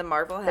marathon, the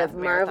Marvel half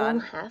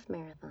marathon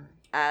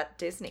at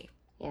Disney.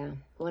 Yeah,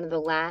 one of the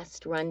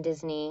last run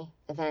Disney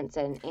events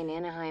in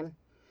Anaheim.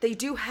 They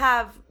do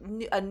have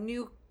a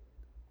new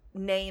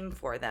name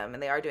for them,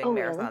 and they are doing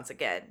marathons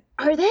again.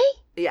 Are they?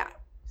 Yeah.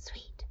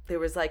 Sweet.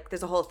 There's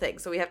a whole thing,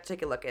 so we have to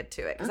take a look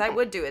into it because I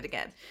would do it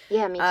again.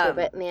 Yeah, me too.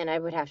 But man, I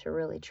would have to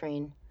really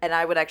train. And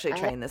I would actually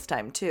train this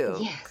time too.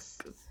 Yes,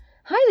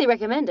 highly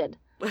recommended.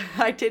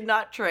 I did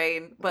not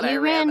train, but I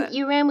ran.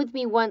 You ran with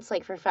me once,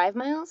 like for 5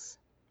 miles.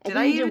 Did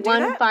I even do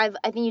that?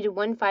 I think you did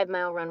 1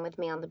 5-mile run with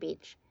me on the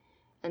beach,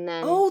 and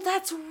then. Oh,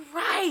 that's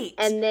right.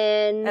 And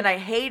then. And I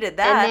hated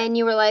that. And then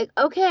you were like,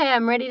 "Okay,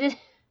 I'm ready to."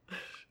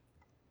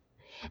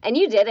 And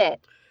you did it.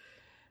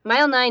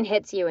 Mile 9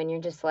 hits you, and you're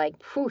just like,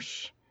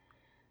 "Whoosh."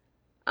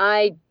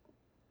 I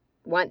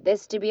want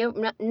this to be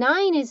over.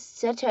 9 is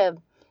such a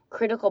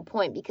critical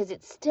point because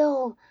it's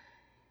still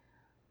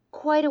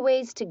quite a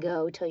ways to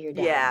go till you're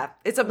done. Yeah,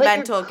 it's a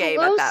mental game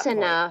at that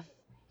point.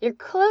 You're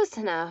close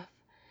enough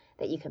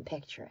that you can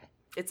picture it.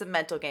 It's a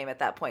mental game at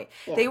that point.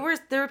 Yeah.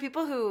 There were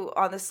people who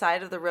on the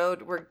side of the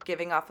road were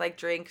giving off like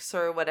drinks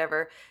or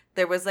whatever.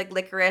 There was like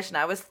licorice, and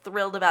I was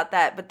thrilled about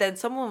that. But then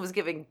someone was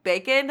giving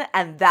bacon,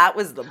 and that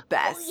was the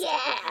best. Oh,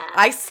 yeah.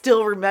 I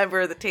still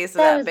remember the taste of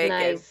That that was bacon.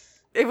 nice.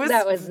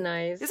 That was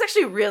nice. It's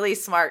actually really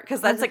smart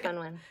because That was that's a like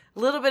fun one. a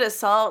little bit of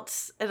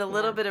salt and a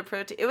little Yeah. bit of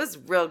protein. It was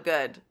real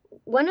good.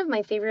 One of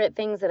my favorite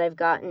things that I've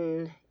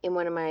gotten in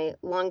one of my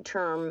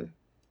long-term,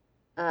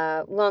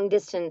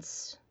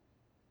 long-distance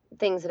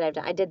things that I've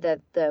done. I did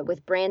the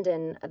with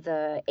Brandon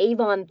the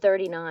Avon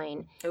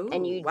 39, Ooh,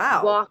 and you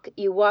wow.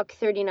 walk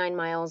 39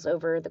 miles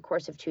over the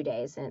course of 2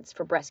 days, and it's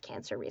for breast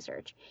cancer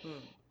research.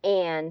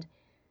 And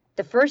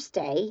the first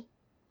day,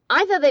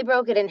 I thought they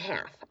broke it in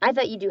half. I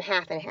thought you do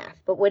half and half,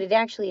 but what it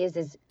actually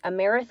is a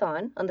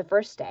marathon on the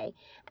first day,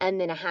 and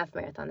then a half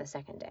marathon the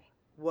second day.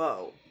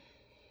 Whoa.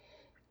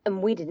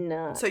 And we did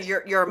not. So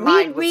your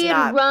mind was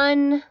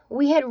not.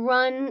 We had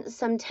run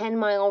some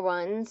 10-mile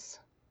runs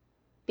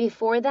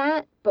before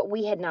that, but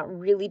we had not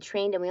really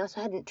trained, and we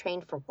also hadn't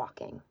trained for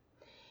walking.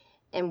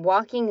 And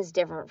walking is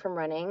different from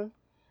running.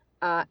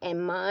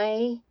 And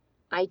my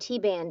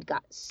IT band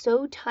got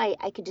so tight,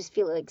 I could just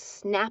feel it like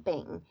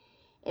snapping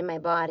in my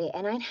body.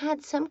 And I'd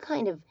had some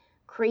kind of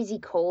crazy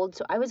cold,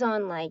 so I was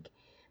on like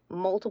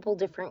multiple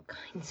different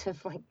kinds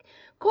of like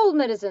cold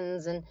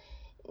medicines and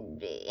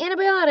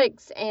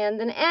antibiotics and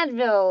an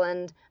Advil,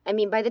 and I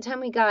mean by the time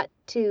we got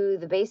to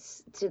the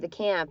base, to the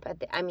camp,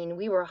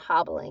 we were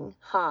hobbling.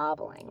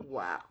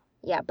 Wow.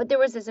 Yeah, but there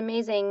was this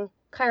amazing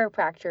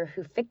chiropractor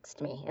who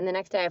fixed me, and the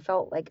next day I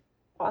felt like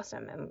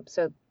awesome, and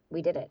so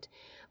we did it.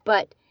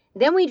 But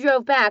then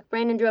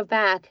Brandon drove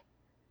back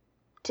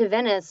to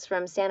Venice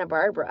from Santa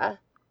Barbara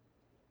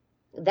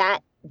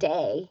that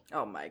day.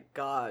 Oh my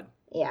God.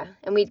 Yeah,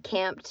 and we'd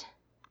camped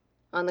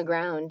on the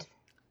ground.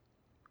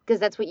 Because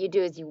that's what you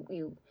do is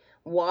you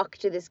walk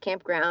to this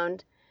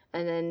campground,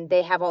 and then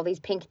they have all these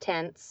pink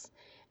tents,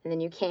 and then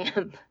you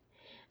camp,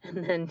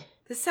 and then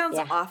This sounds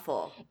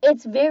awful.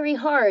 it's very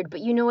hard.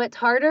 But you know what's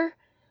harder?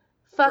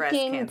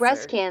 Fucking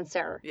breast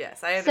cancer.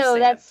 Yes, I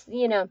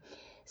understand.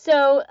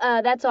 So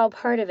that's all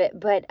part of it.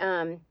 But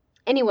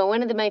anyway,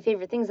 one of my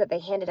favorite things that they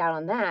handed out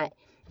on that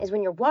is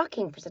when you're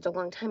walking for such a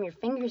long time, your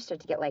fingers start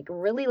to get like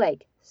really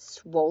like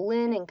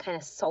swollen and kind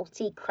of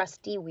salty,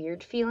 crusty,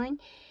 weird feeling.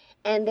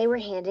 And they were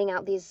handing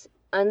out these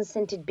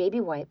unscented baby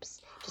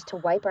wipes just to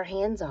wipe our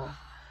hands off.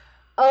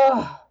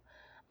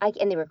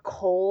 And they were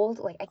cold.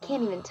 Like, I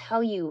can't even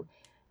tell you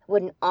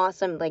what an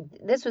awesome, like,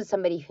 this was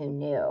somebody who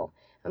knew.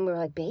 And we were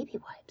like, baby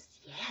wipes,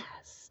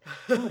 yes.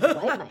 I'm going to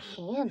wipe my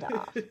hand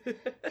off.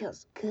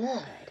 Feels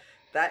good.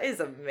 That is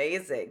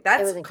amazing.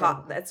 It was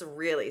incredible. That's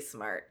really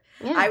smart.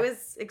 Yeah. I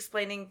was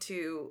explaining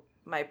to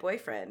my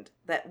boyfriend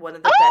that one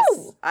of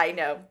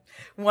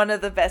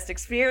the best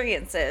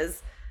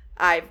experiences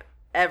I've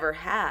ever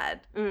had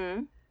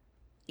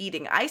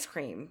eating ice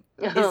cream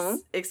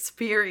is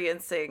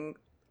experiencing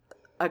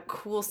a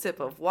cool sip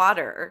of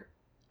water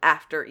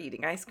after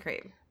eating ice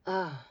cream.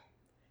 Oh,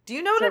 Do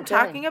you know what so I'm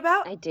talking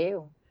about? I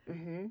do.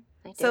 Mm-hmm.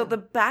 I do. So the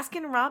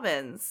Baskin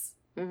Robbins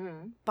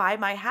by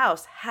my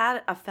house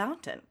had a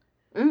fountain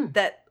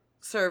that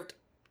served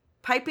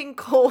piping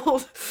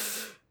cold.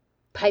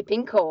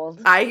 Piping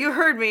cold. You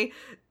heard me.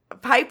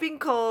 Piping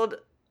cold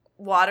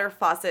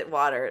faucet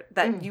water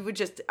that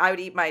I would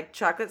eat my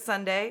chocolate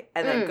sundae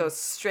and then go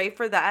straight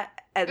for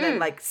that and then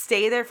like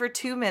stay there for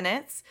 2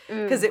 minutes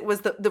because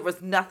there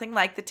was nothing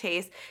like the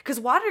taste, because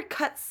water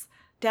cuts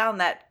down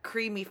that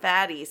creamy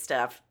fatty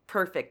stuff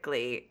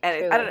perfectly.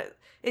 And I don't know,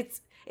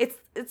 it's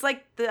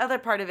like the other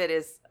part of it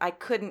is I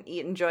couldn't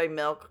enjoy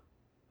milk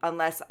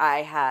unless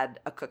I had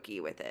a cookie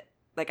with it.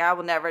 Like, I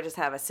will never just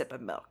have a sip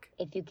of milk.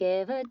 If you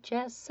give her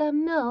just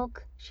some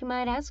milk, she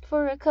might ask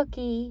for a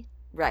cookie.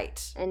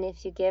 Right. And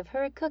if you give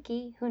her a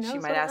cookie, who knows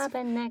what'll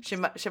happen next?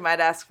 She might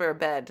ask for a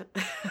bed.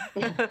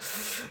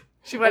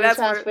 She might And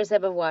ask for a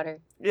sip of water.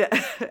 Yeah,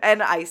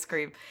 and ice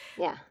cream.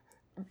 Yeah.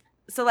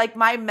 So, like,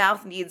 my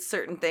mouth needs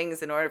certain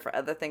things in order for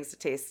other things to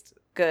taste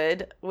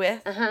good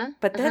with.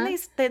 But then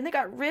they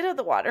got rid of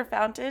the water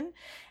fountain,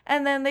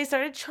 and then they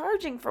started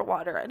charging for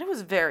water, and it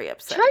was very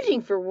upsetting.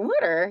 Charging for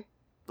water?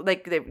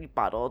 Like, they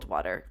bottled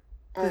water.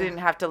 Because they didn't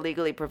have to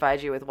legally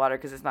provide you with water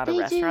because it's not a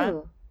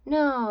restaurant. Do.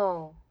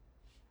 No.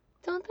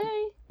 Don't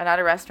they? Not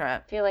a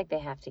restaurant. I feel like they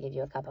have to give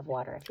you a cup of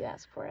water if you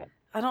ask for it.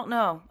 I don't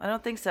know. I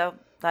don't think so.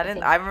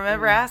 I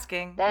remember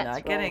asking.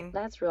 Not kidding.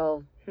 That's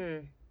real.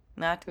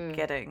 Not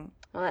kidding.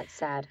 Well, that's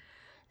sad.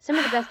 Some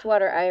of the best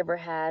water I ever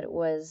had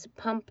was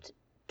pumped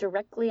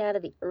directly out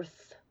of the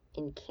earth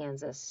in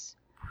Kansas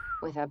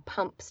with a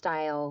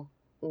pump-style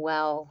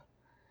well,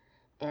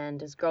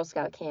 and it was Girl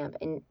Scout camp.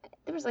 And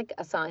there was like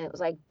a sign that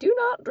was like, "Do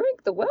not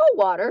drink the well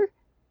water."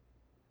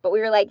 But we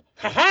were like,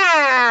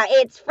 "Ha-ha!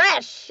 It's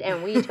fresh!"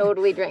 And we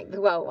totally drank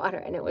the well water,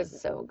 and it was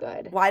so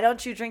good. Why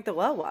don't you drink the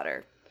well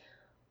water?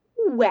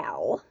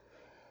 Well,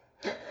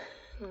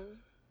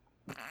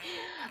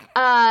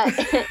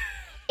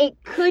 it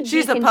could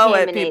She's be a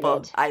poet, contaminated.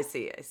 people. I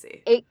see.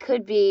 It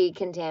could be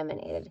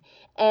contaminated,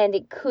 and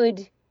it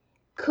could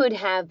could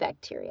have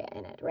bacteria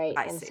in it, right?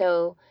 I And see.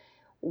 so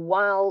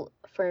while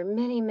for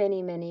many,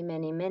 many, many,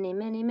 many, many,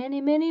 many,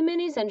 many, many,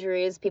 many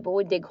centuries, people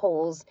would dig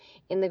holes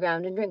in the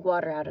ground and drink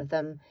water out of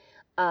them,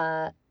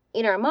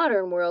 in our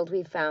modern world,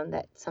 we've found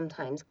that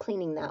sometimes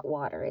cleaning that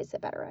water is a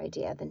better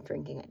idea than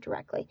drinking it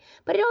directly.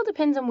 But it all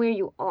depends on where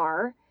you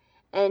are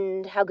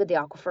and how good the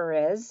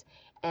aquifer is.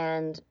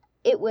 And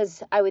it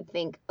was, I would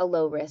think, a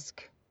low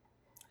risk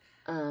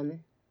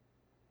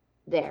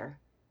there.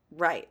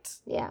 Right.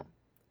 Yeah.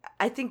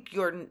 I think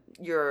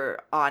you're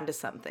onto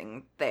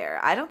something there.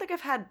 I don't think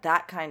I've had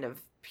that kind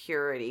of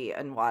purity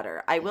in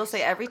water. I will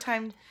say every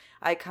time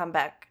I come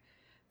back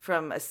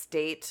from a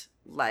state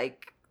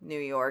like New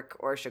York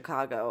or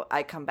Chicago,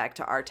 I come back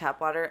to our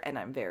tap water and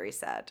I'm very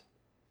sad.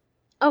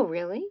 Oh,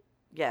 really?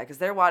 Yeah, because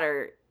their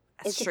water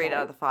Is it straight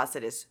out of bad? the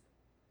faucet is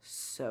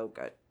so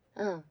good.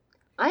 Oh.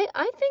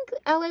 I think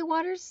LA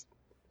water's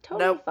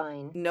totally Nope.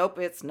 fine. Nope,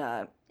 it's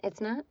not.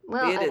 It's not?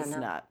 Well, It I don't is know.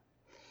 not.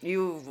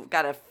 You've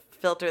got to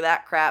filter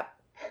that crap.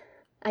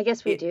 I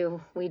guess we It-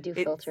 do. We do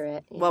it's- filter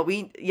it. Yeah. Well,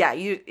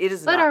 it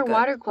is but not our good.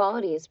 water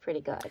quality is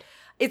pretty good.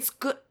 It's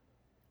good.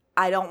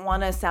 I don't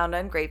want to sound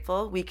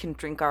ungrateful. We can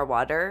drink our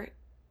water,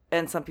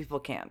 and some people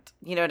can't.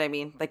 You know what I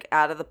mean? Like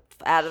out of the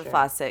Sure.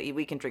 faucet,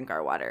 we can drink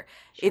our water.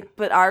 Sure.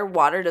 But our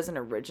water doesn't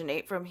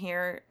originate from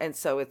here, and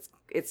so it's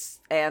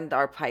and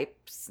our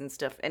pipes and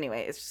stuff.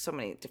 Anyway, it's just so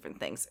many different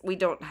things. We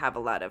don't have a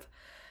lot of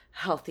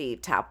healthy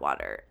tap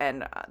water,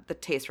 and the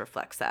taste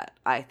reflects that,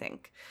 I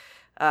think.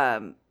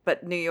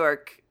 But New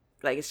York,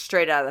 like, it's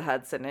straight out of the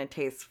Hudson, and it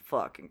tastes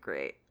fucking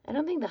great. I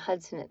don't think the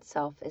Hudson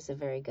itself is a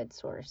very good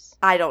source.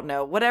 I don't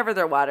know. Whatever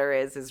their water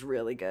is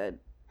really good.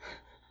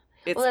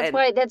 It's, Well,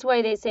 and- that's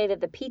why they say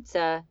that the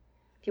pizza,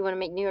 if you want to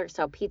make New York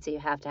style pizza, you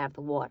have to have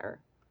the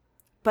water.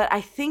 But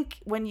I think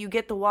when you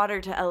get the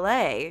water to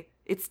LA,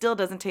 it still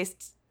doesn't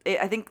taste.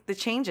 I think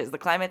the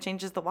climate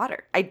changes the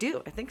water. I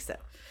do. I think so.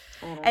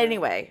 I don't know.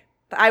 Anyway,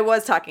 I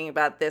was talking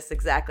about this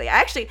exactly.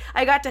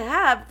 I got to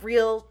have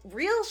real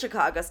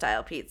Chicago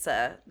style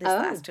pizza this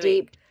last deep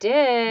week.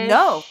 dish.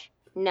 No.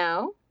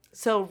 No?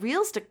 So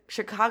real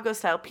Chicago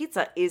style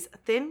pizza is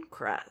thin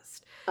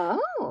crust,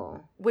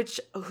 Oh.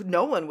 which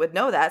no one would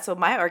know that. So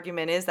my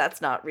argument is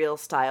that's not real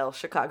style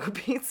Chicago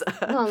pizza.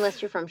 Well,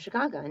 unless you're from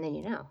Chicago, and then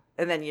you know.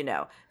 And then you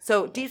know.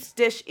 So deep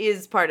dish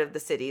is part of the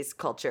city's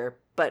culture,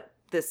 but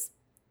this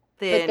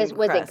thin was it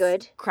crust good?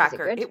 Was it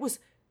cracker, good? it was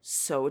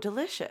so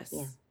delicious.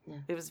 Yeah. Yeah.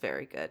 It was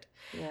very good.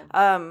 Yeah.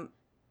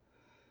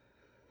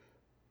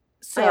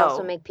 So I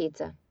also make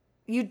pizza.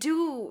 you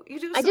do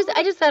I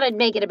just thought I'd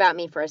make it about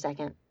me for a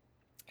second.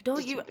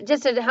 don't you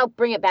Just to help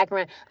bring it back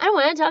around. I don't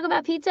want to talk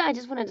about pizza. I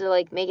just wanted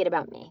to make it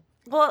about me.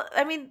 well,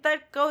 I mean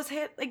that goes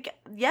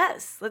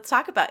yes. Let's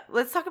talk about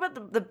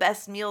the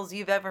best meals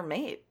you've ever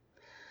made.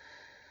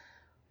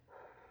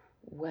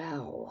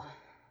 Well.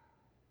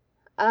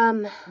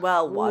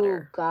 Well,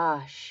 water. Oh,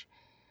 gosh.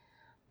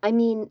 I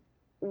mean,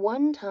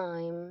 one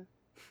time,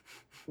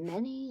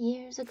 many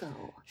years ago.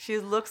 She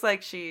looks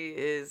like she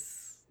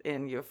is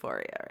in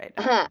euphoria right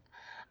now.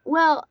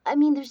 Well, I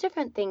mean, there's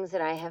different things that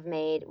I have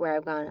made where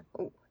I've gone,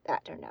 oh,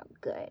 that turned out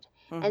good.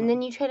 Mhm. And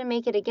then you try to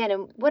make it again,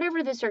 and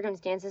whatever the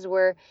circumstances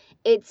were,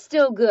 it's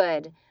still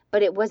good,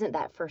 but it wasn't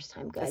that first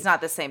time good. It's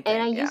not the same thing.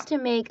 And I yeah. used to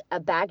make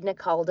a Bagna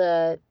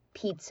Calda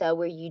pizza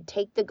where you'd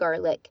take the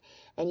garlic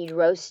and you'd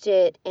roast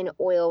it in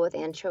oil with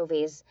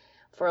anchovies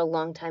for a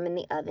long time in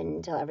the oven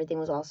until everything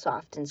was all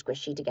soft and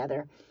squishy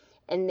together.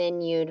 And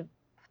then you'd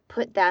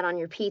put that on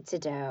your pizza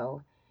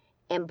dough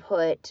and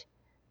put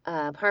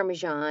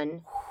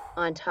Parmesan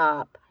on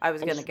top. I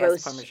was and gonna just guess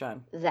roast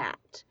Parmesan.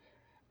 that.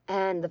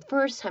 And the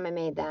first time I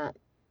made that,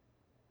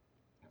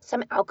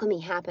 some alchemy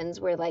happens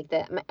where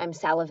I'm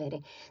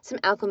salivating. Some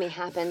alchemy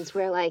happens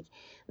where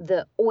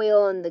the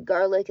oil and the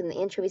garlic and the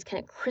anchovies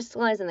kind of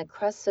crystallize in the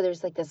crust. So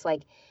there's this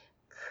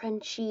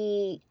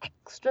crunchy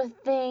extra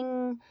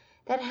thing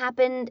that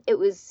happened. It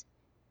was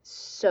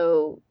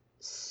so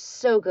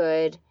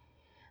good.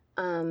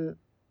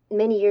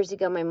 Many years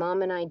ago, my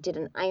mom and I did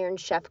an Iron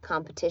Chef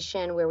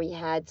competition where we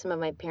had some of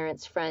my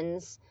parents'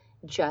 friends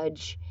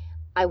judge.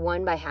 I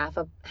won by half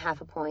a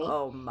point.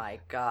 Oh my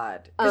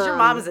god! Because your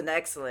mom is an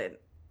excellent.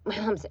 My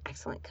mom's an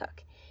excellent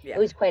cook. Yeah. It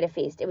was quite a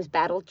feast. It was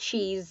battle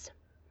cheese.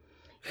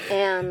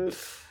 And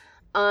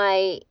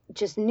I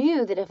just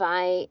knew that if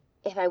I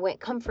went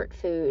comfort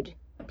food,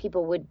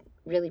 people would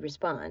really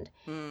respond.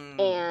 Mm.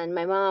 And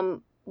my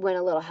mom went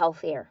a little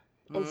healthier.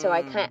 And so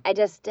I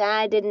just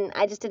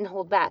didn't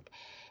hold back.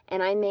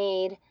 And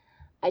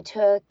I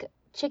took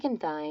chicken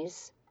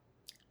thighs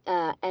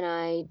and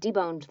I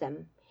deboned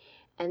them.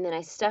 And then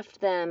I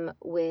stuffed them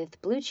with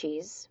blue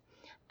cheese.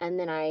 And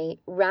then I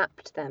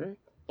wrapped them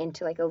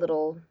into a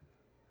little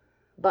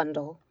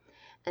bundle.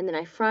 And then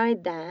I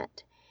fried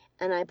that.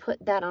 And I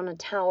put that on a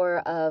tower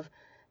of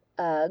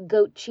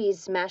goat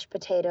cheese, mashed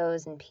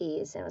potatoes, and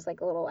peas. And it was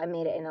I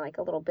made it in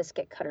a little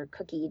biscuit cutter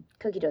cookie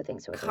dough thing.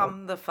 So it was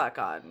Come the fuck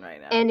on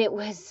right now. and it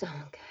was so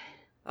good.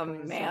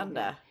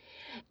 Amanda.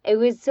 It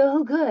was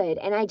so good.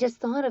 And I just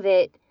thought of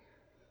it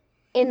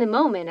in the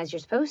moment, as you're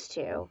supposed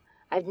to.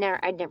 I'd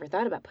never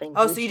thought about putting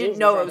Oh, blue so you cheese didn't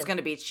know it inside was of- going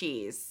to be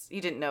cheese.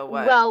 You didn't know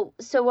what. Well,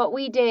 so what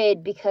we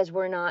did, because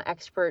we're not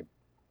expert,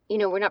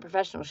 we're not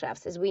professional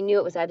chefs, is we knew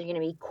it was either going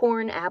to be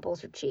corn,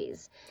 apples, or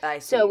cheese. I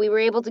see. So we were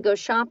able to go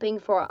shopping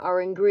for our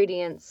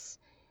ingredients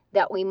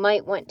that we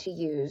might want to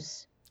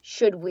use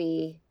should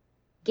we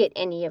get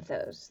any of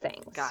those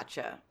things.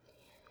 Gotcha.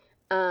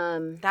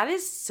 Um, That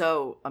is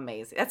so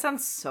amazing. That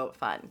sounds so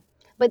fun.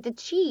 but the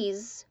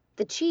cheese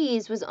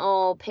was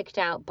all picked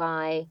out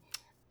by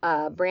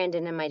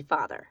Brandon and my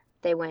father.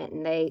 They went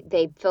and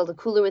they filled a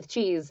cooler with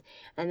cheese,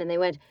 and then they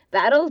went,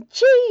 "That'll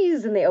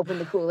cheese," and they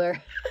opened the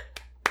cooler.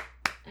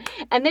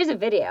 And there's a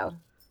video.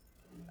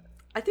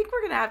 I think we're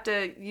going to have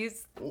to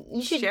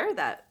You should share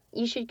that.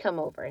 You should come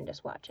over and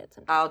just watch it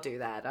sometime. I'll do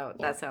that. Oh,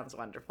 Yeah. that sounds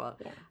wonderful.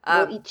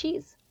 Yeah. We'll eat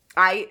cheese.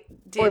 I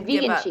did Or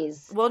give vegan up.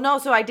 cheese. Well, no,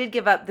 so I did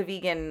give up the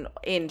vegan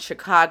in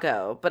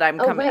Chicago, but I'm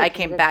Oh, coming. right, I 'cause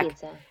came of back.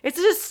 pizza.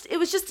 It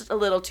was just a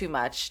little too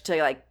much to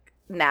like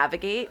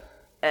navigate,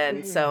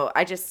 and so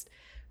I just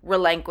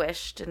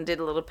relinquished and did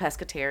a little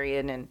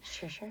pescatarian, and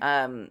Sure.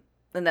 and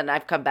then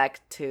I've come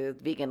back to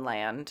vegan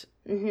land,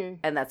 Mm-hmm.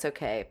 and that's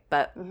okay.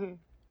 But Mm-hmm.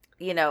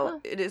 Well,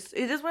 it is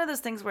one of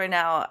those things where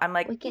now I'm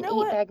like, We can you know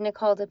eat what? Magna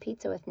Calda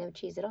pizza with no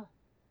cheese at all.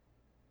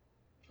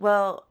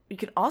 Well, you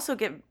can also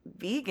get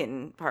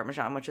vegan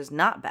Parmesan, which is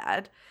not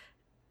bad.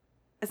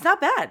 It's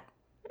not bad.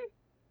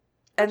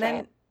 And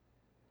try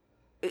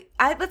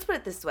then, let's put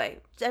it this way: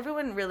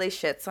 everyone really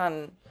shits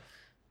on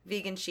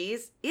vegan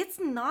cheese. It's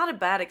not a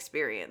bad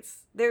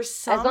experience. There's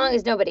some. As long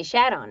as nobody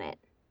shat on it.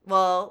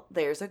 Well,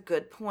 there's a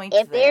good point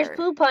If there. there's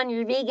poop on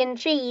your vegan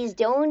cheese,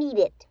 don't eat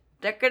it.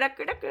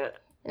 Ducka.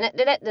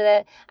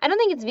 I don't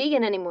think it's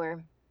vegan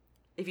anymore.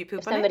 If you poop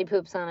If on somebody it,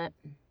 poops on it.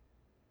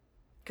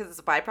 because it's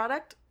a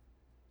byproduct.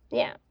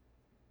 Yeah.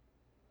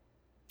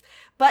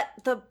 But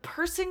the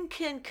person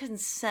can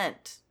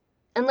consent.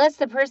 Unless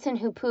the person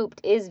who pooped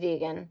is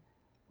vegan,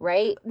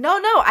 right? No,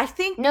 I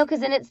think No, because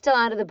then it's still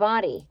out of the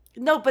body.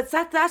 no, but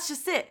that's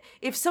just it.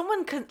 If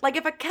someone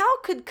if a cow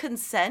could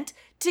consent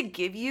to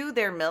give you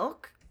their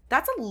milk,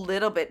 that's a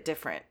little bit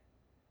different.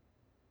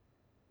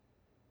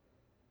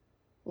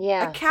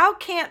 Yeah. A cow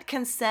can't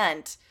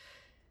consent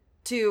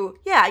to,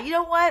 yeah, you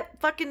know what?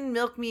 Fucking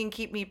milk me and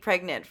keep me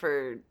pregnant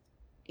for,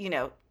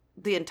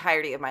 the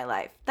entirety of my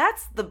life.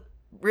 That's the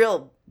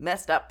real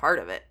messed up part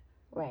of it.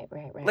 Right.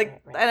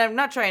 Like, right. and I'm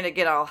not trying to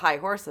get all high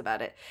horse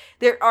about it.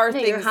 There are No,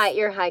 things.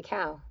 you're high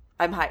cow.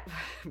 I'm high.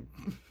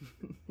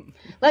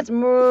 Let's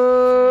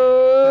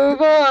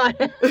move on.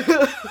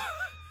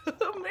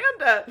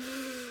 Amanda.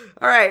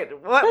 All right.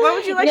 What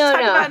would you like to talk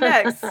about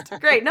next?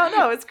 Great.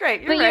 No, it's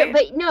great. You're right.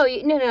 But no,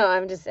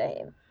 I'm just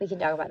saying. We can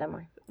talk about that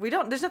more. We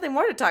don't. There's nothing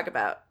more to talk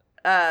about.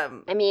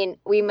 I mean,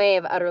 we may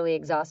have utterly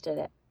exhausted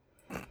it.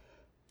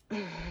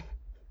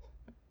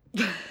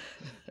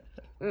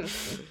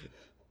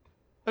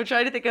 I'm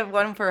trying to think of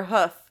one for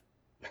hoof.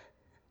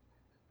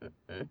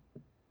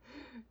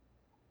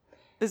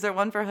 Is there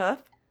one for hoof?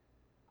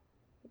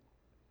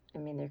 I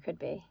mean, there could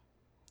be.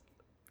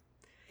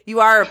 You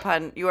are a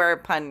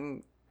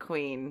pun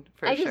queen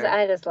for I sure.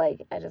 just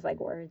like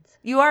words.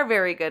 You are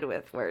very good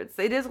with words.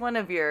 It is one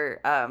of your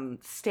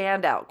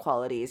standout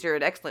qualities. You're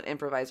an excellent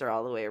improviser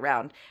all the way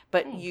around.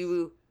 But Thanks.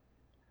 your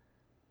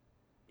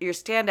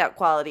standout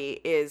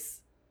quality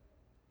is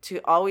to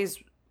always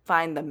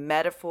find the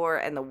metaphor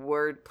and the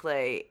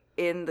wordplay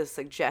in the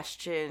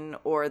suggestion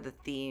or the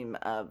theme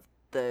of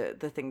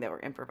the thing that we're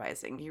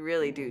improvising. You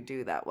really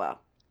do that well.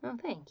 Oh,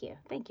 thank you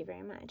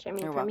very much. I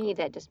mean, You're for me,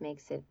 that just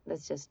makes it.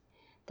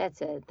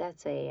 That's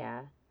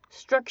a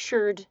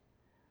structured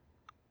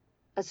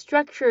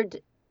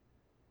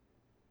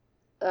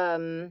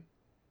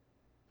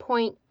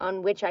point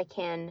on which I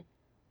can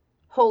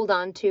hold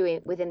on to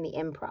it within the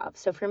improv.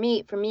 So for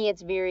me,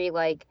 it's very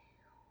like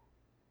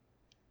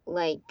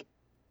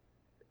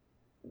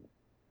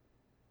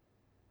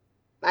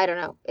I don't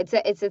know. It's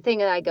a thing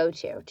that I go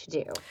to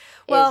do.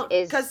 Well,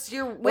 is because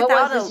you're what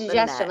without was the a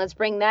suggestion? net. Let's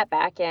bring that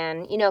back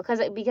in. Because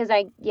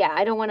I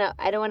don't want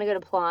to go to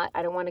plot.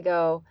 I don't want to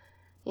go,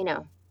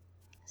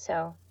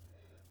 So,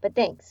 but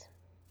thanks.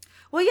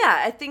 Well,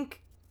 yeah, I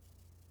think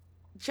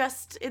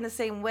just in the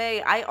same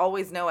way, I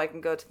always know I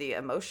can go to the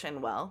emotion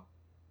well.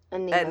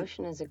 And the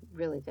emotion is a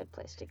really good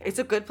place to go. It's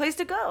a good place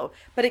to go,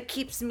 but it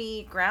keeps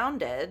me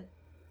grounded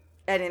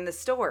and in the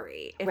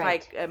story if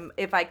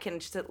I can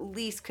just at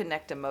least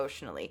connect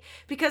emotionally.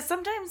 Because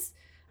sometimes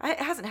it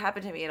hasn't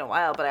happened to me in a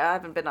while, but I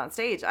haven't been on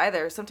stage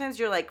either. Sometimes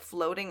you're like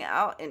floating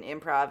out in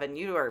improv and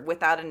you are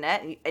without a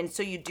net, and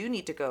so you do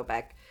need to go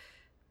back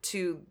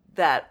to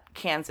that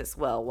Kansas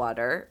well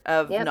water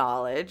of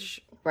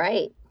knowledge.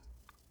 Right.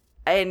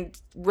 And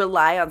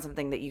rely on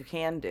something that you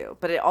can do.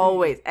 But it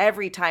always,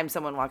 every time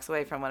someone walks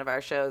away from one of our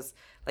shows,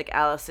 like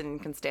Allison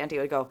Constanti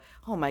would go,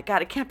 "Oh my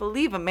God, I can't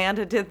believe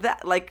Amanda did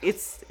that!" Like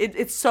it's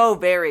so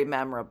very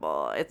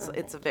memorable. It's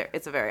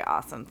a very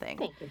awesome thing.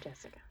 Thank you,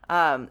 Jessica.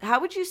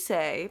 How would you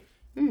say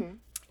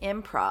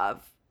improv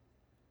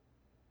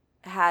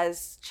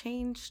has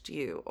changed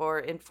you or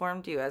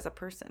informed you as a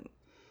person?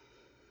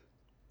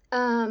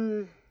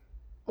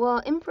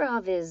 Well,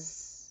 improv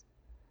is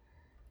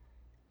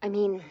I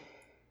mean,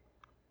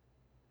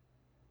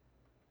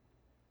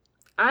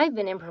 I've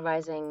been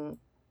improvising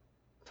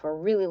for a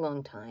really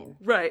long time.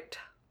 Right.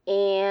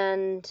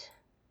 And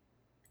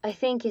I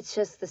think it's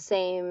just the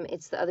same.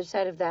 It's the other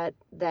side of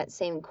that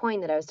same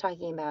coin that I was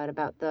talking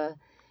about the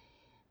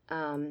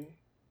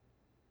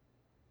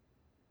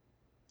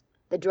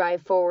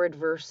drive forward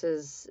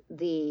versus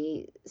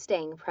the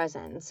staying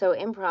present. So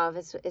improv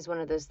is one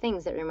of those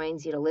things that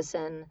reminds you to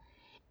listen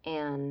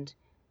and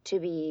to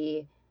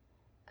be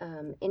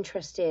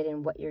interested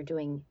in what you're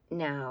doing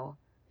now,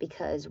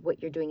 because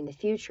what you're doing in the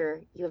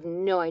future, you have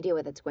no idea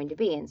what that's going to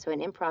be. And so in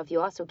improv,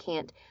 you also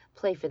can't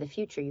play for the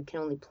future. You can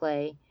only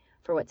play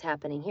for what's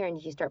happening here. And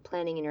if you start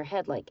planning in your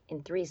head, like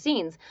in 3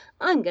 scenes,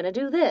 I'm going to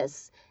do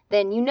this,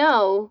 then you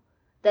know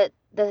that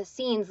the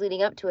scenes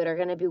leading up to it are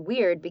going to be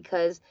weird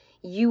because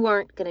you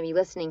aren't going to be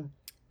listening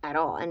at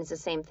all. And it's the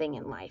same thing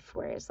in life,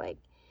 whereas like,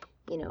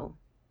 you know,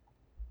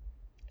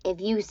 if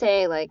you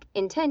say like,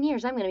 in 10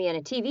 years, I'm going to be on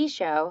a TV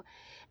show,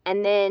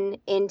 and then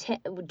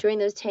during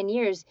those 10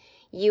 years,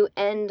 you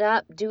end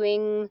up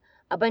doing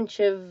a bunch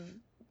of,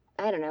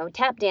 I don't know,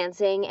 tap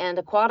dancing and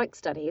aquatic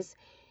studies.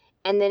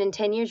 And then in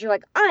 10 years, you're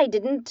like, I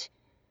didn't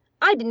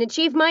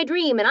achieve my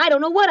dream, and I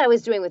don't know what I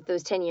was doing with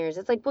those 10 years.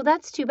 It's like, well,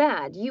 that's too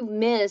bad. You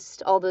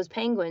missed all those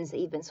penguins that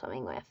you've been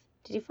swimming with.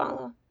 Did you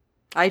follow?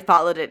 I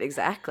followed it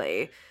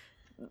exactly.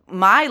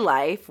 My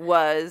life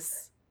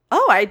was,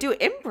 oh, I do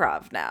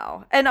improv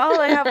now. And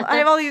I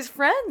have all these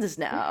friends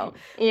now.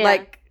 Yeah.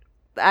 Like,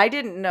 I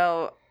didn't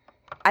know.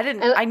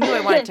 I knew I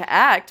wanted to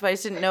act, but I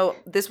just didn't know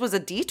this was a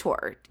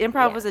detour.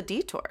 Improv was a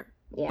detour.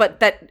 Yeah. But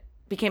that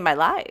became my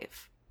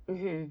life.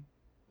 Mm-hmm.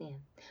 Yeah.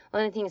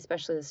 Well, and I think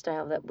especially the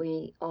style that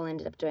we all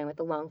ended up doing with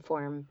the long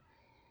form,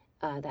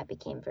 that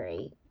became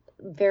very,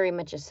 very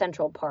much a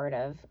central part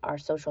of our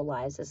social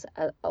lives,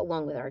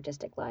 along with our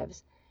artistic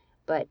lives.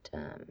 But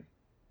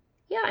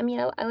yeah, I mean,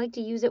 I like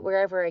to use it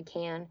wherever I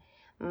can.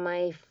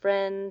 My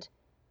friend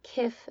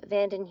Kif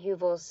Vanden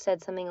Heuvel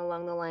said something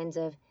along the lines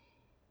of,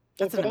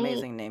 That's an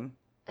amazing name.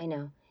 I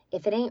know.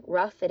 If it ain't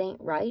rough, it ain't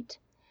right.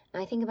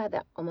 And I think about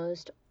that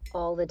almost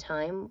all the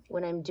time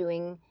when I'm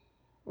doing,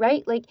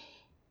 right? Like,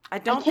 I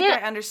don't think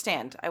I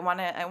understand. I want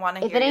to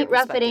hear if it ain't your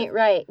rough, it ain't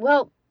right.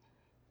 Well,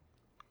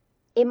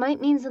 it might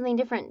mean something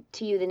different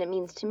to you than it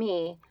means to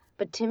me.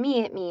 But to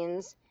me, it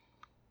means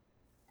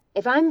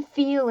if I'm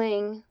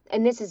feeling,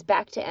 and this is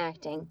back to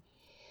acting,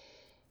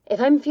 if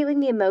I'm feeling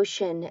the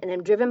emotion and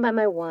I'm driven by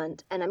my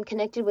want and I'm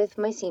connected with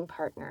my scene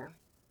partner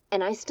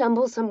and I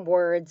stumble some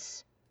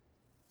words,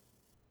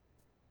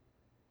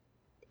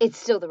 it's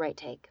still the right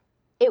take.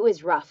 It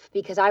was rough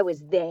because I was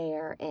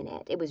there in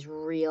it. It was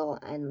real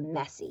and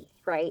messy,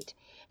 right?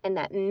 And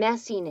that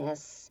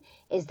messiness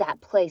is that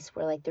place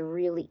where like the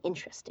really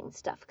interesting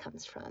stuff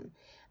comes from.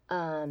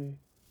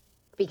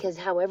 Because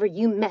however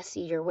you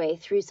messy your way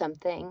through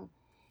something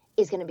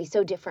is going to be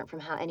so different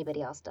from how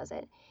anybody else does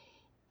it.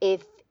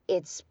 If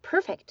it's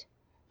perfect,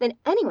 then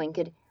anyone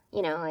could,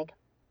 you know, like,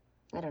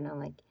 I don't know,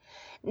 like,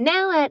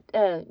 now at,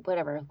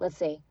 whatever, let's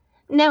say,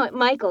 now at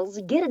Michael's,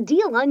 get a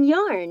deal on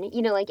yarn.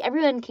 You know, like,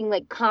 everyone can,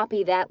 like,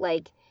 copy that,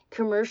 like,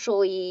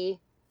 commercially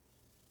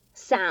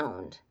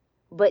sound.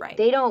 But Right.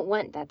 they don't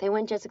want that. They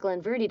want Jessica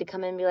and Verdi to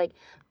come in and be like,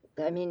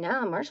 I mean,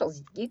 now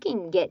Marshall's, you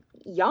can get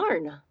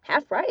yarn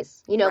half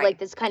price. You know, Right. like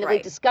this kind of Right.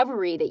 like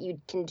discovery that you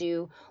can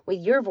do with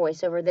your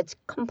voiceover that's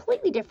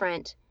completely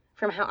different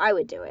from how I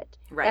would do it.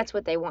 Right. That's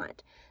what they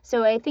want.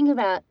 So I think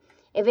about,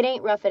 if it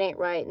ain't rough, it ain't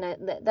right.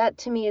 And that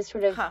to me is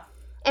sort of, Huh.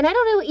 and I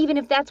don't know even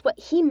if that's what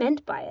he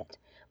meant by it,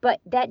 but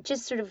that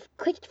just sort of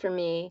clicked for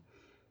me.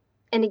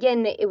 And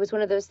again, it was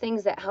one of those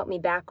things that helped me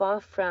back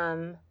off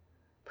from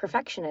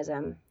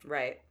perfectionism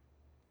Right.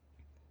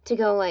 to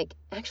go like,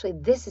 actually,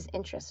 this is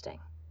interesting.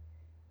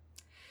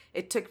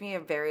 It took me a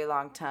very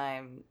long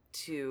time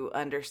to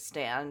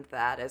understand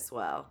that as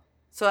well.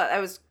 So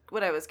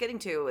what I was getting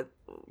to with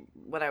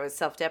what I was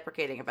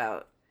self-deprecating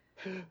about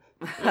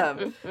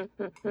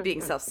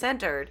being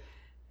self-centered,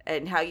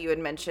 and how you had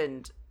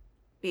mentioned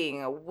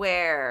being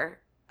aware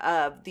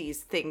of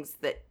these things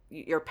that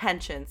your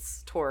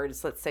penchants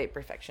towards, let's say,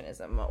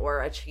 perfectionism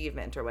or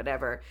achievement or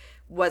whatever,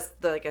 was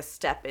like a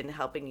step in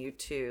helping you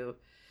to,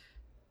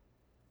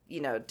 you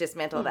know,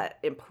 dismantle that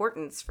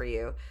importance for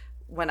you.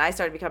 When I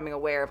started becoming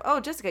aware of, oh,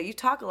 Jessica, you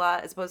talk a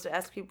lot as opposed to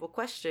ask people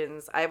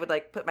questions, I would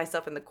like put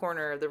myself in the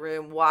corner of the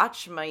room,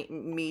 watch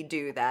me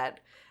do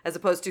that, as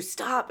opposed to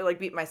stop and like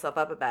beat myself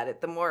up about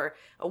it. The more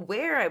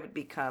aware I would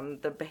become,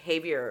 the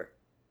behavior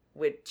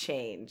would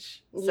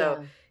change. Yeah.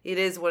 So it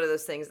is one of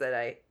those things that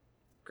I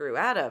grew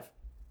out of.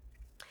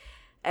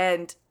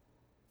 And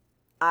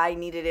I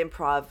needed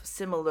improv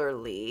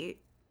similarly,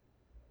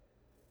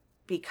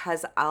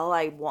 because all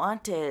I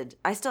wanted,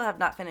 I still have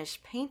not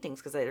finished paintings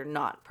because they're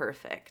not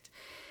perfect.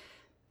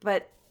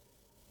 But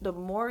the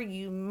more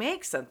you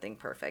make something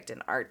perfect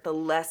in art, the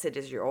less it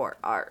is your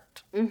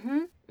art. Mm-hmm.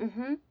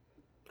 Mm-hmm.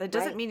 It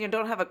doesn't Right. mean you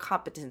don't have a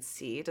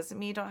competency. It doesn't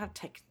mean you don't have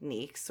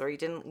techniques or you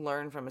didn't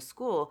learn from a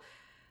school.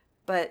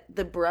 But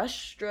the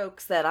brush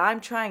strokes that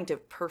I'm trying to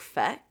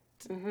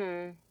perfect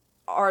Mm-hmm.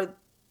 are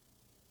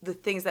the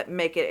things that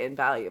make it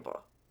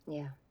invaluable.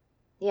 Yeah.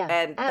 Yeah.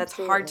 And that's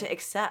hard absolutely. to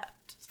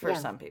accept for Yeah.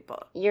 some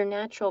people. Your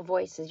natural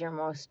voice is your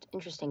most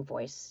interesting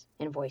voice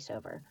in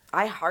voiceover.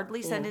 I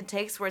hardly send Yeah. in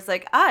takes where it's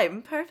like,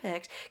 I'm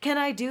perfect. Can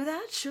I do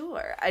that?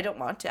 Sure. I don't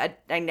want to.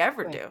 I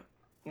never Right. do.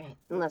 Right.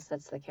 Unless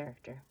that's the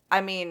character.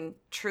 I mean,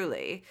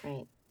 truly.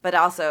 Right. But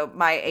also,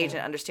 my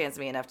agent understands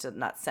me enough to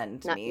not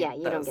send me Yeah,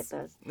 you don't get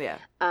those. Yeah.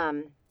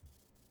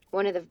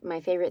 One of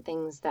my favorite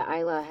things that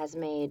Isla has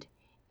made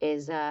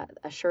is a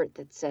shirt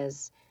that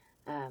says,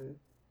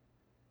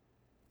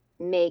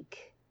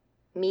 make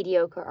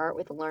mediocre art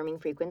with alarming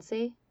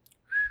frequency.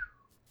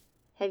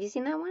 Have you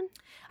seen that one?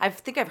 I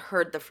think I've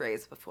heard the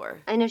phrase before.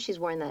 I know she's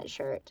worn that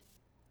shirt.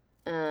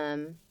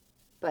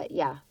 But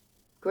yeah,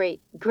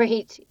 great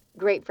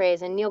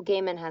phrase. And Neil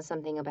Gaiman has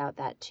something about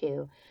that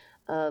too,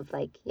 of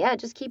like, yeah,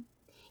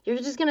 you're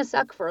just going to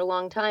suck for a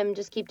long time.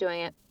 Just keep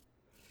doing it.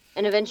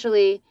 And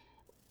eventually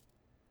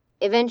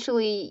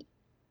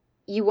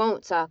you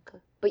won't suck,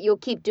 but you'll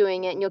keep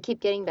doing it and you'll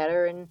keep getting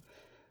better and,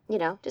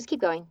 just keep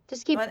going.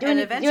 Just keep doing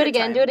it. Do it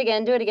again, do it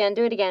again, do it again,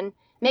 do it again.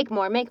 Make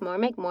more, make more,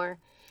 make more.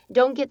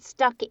 Don't get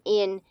stuck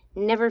in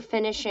never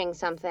finishing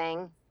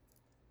something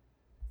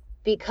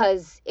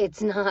because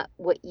it's not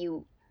what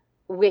you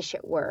wish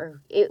it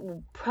were. It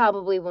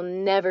probably will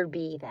never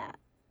be that.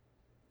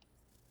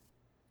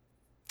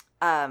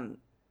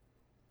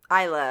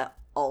 Isla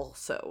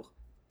also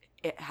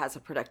has a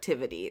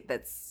productivity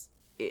that's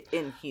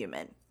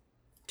inhuman,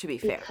 to be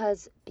fair.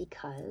 Because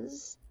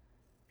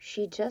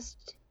she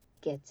just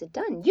gets it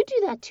done. You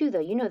do that too,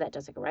 though. You know that,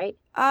 Jessica, right?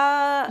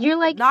 You're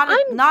like,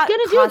 I'm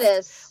gonna do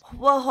this.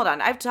 Well, hold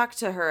on. I've talked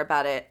to her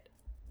about it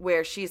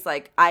where she's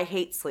like, I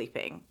hate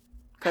sleeping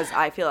because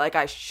I feel like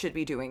I should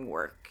be doing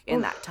work in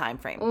that time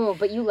frame. Oh,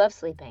 but you love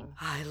sleeping.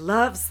 I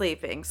love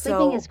sleeping.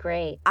 Sleeping is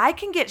great. I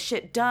can get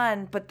shit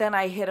done, but then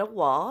I hit a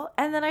wall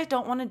and then I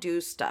don't want to do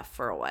stuff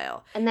for a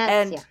while. And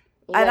that's,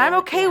 and I'm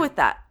okay with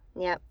that.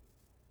 Yep.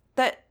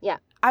 Yeah.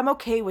 I'm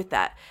okay with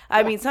that.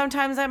 I mean,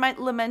 sometimes I might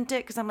lament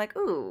it because I'm like,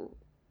 ooh,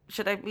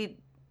 should I be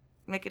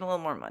making a little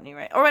more money,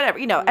 right? Or whatever.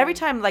 Every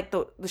time like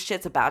the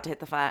shit's about to hit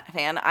the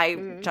fan,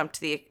 I jump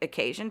to the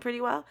occasion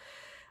pretty well.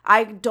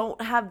 I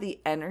don't have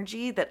the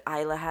energy that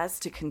Isla has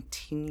to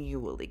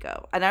continually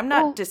go. And I'm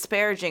not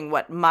disparaging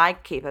what my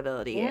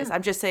capability is.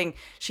 I'm just saying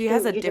she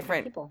has a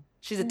different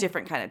she's a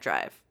different kind of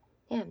drive.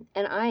 Yeah.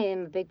 And I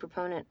am a big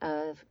proponent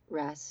of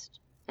rest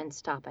and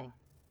stopping.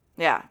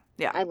 Yeah.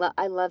 Yeah.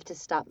 I love to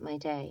stop my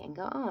day and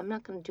go, oh, I'm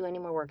not going to do any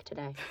more work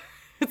today.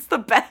 It's the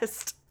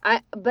best.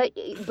 But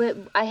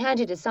I had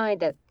to decide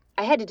that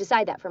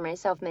for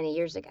myself many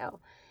years ago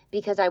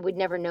because I would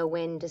never know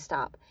when to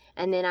stop.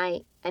 And then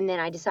I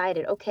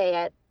decided,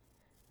 okay,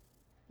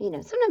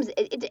 sometimes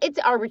it's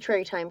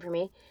arbitrary time for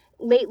me.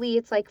 Lately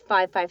it's like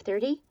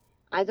 5:30.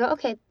 I go,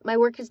 okay, my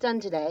work is done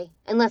today,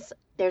 unless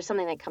there's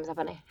something that comes up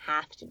and I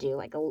have to do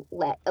like a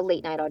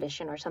late night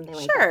audition or something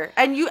like that. Sure.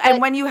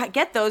 And when you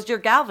get those, you're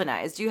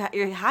galvanized. You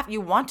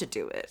want to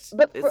do it.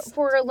 But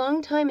for a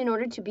long time, in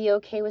order to be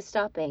okay with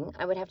stopping,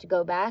 I would have to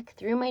go back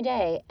through my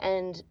day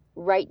and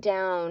write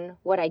down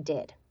what I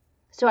did.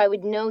 So I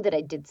would know that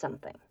I did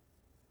something.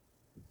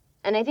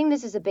 And I think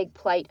this is a big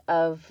plight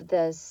of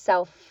the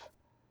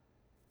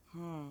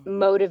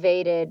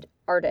self-motivated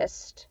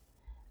artist.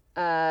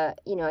 I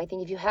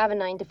think if you have a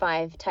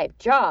 9-to-5 type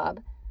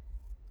job,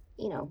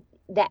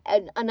 that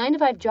a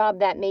 9-to-5 job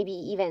that maybe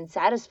even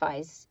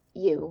satisfies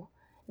you,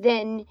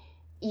 then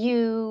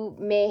you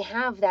may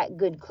have that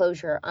good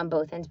closure on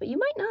both ends, but you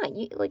might not.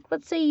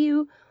 Let's say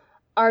you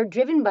are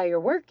driven by your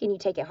work and you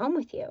take it home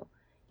with you,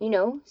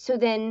 so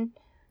then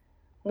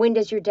when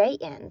does your day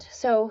end?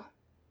 So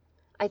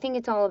I think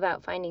it's all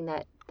about finding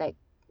that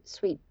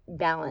sweet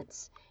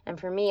balance. And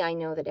for me, I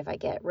know that if I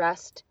get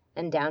rest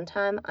and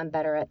downtime, I'm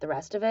better at the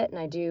rest of it, and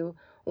I do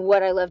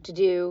what I love to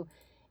do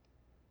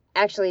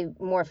actually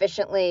more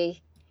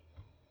efficiently,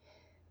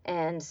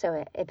 and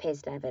so it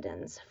pays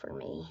dividends for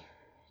me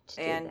to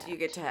do and that. You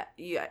get to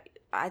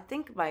I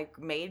think my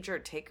major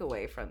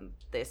takeaway from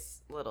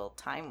this little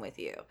time with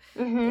you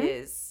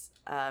is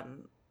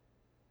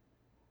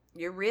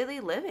you're really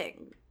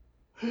living.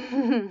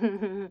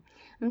 I'm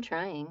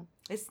trying.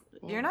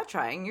 You're not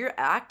trying, you're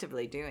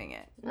actively doing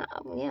it.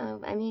 Yeah,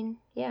 I mean,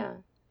 yeah,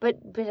 but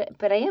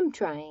I am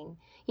trying,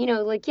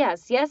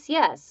 yes.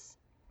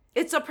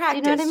 It's a practice,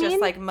 you know what I mean?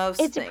 Just like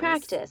most it's things. A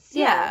practice,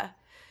 yeah.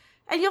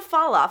 And you'll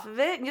fall off of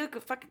it, and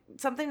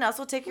something else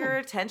will take your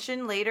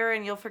attention later,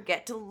 and you'll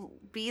forget to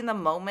be in the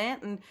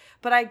moment.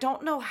 But I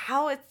don't know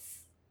how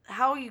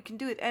you can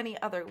do it any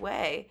other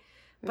way.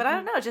 But I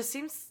don't know. It just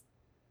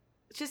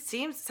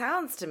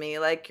sounds to me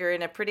like you're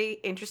in a pretty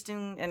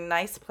interesting and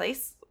nice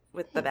place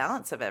with the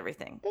balance of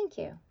everything. Thank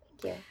you.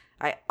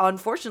 I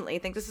unfortunately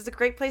think this is a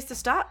great place to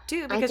stop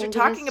too, because you're think it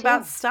talking is,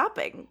 about too.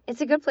 stopping.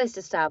 It's a good place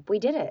to stop. We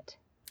did it.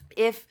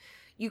 If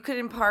you could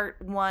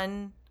impart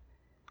one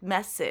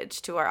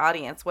message to our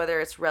audience, whether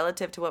it's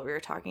relative to what we were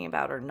talking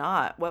about or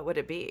not, what would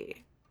it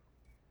be?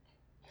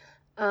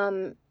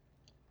 One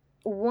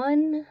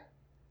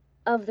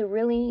of the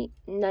really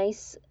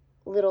nice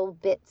little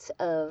bits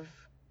of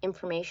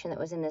information that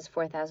was in this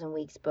 4,000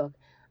 Weeks book,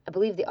 I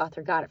believe the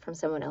author got it from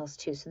someone else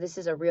too. So this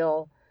is a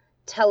real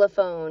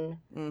telephone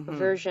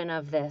version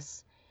of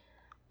this.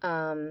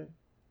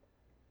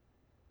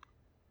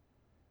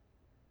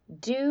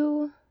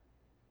 Do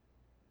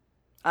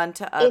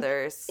unto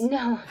others.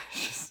 No.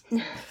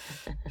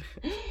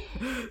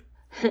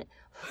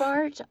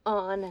 Fart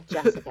on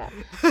Jessica.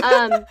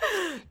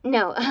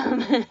 No.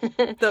 My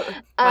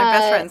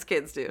best friend's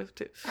kids do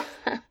too.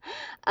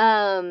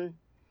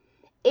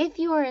 If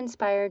you are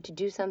inspired to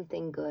do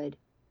something good,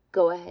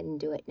 go ahead and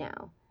do it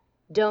now.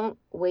 Don't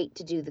wait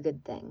to do the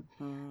good thing.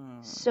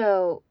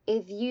 So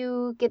if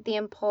you get the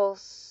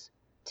impulse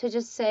to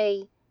just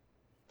say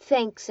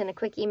thanks in a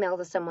quick email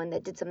to someone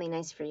that did something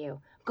nice for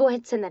you, go ahead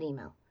and send that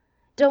email.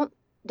 Don't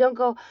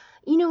go,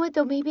 you know what,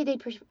 though, maybe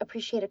they'd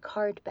appreciate a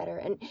card better.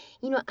 And,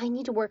 I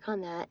need to work on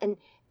that. And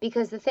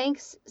because the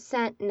thanks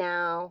sent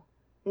now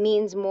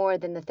means more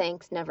than the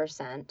thanks never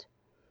sent.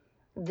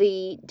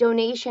 The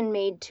donation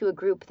made to a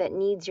group that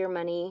needs your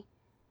money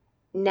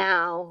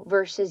now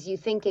versus you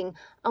thinking,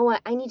 oh,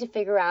 I need to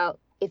figure out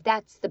if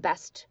that's the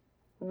best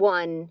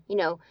one.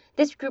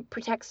 This group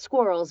protects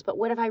squirrels, but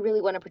what if I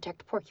really want to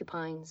protect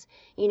porcupines?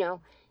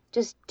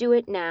 Just do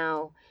it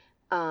now.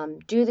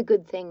 Do the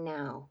good thing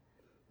now.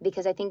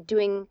 Because I think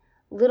doing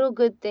little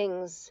good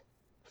things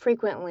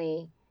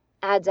frequently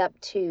adds up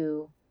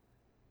to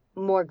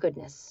more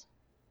goodness.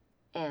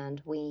 And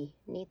we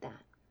need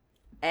that.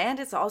 And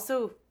it's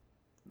also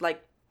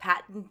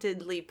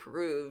patentedly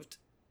proved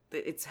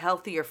that it's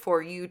healthier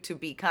for you to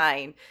be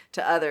kind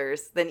to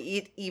others than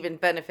it even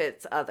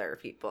benefits other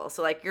people.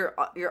 So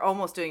you're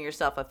almost doing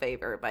yourself a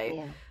favor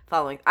by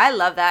following. I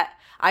love that.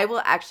 I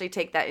will actually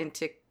take that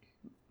into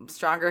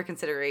stronger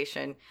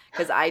consideration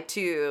because I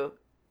too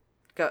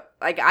go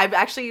I'm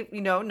actually,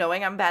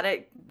 knowing I'm bad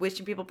at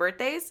wishing people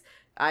birthdays,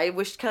 I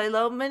wished Kelly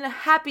Loman a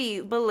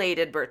happy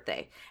belated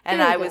birthday. And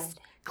Very I good. was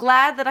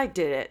glad that I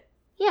did it.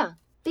 Yeah,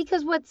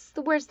 because what's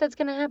the worst that's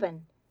going to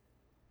happen?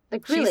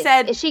 She Really,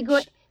 said, is she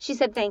good? She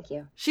said thank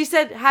you. She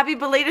said happy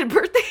belated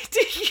birthday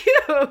to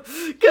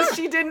you because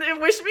she didn't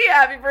wish me a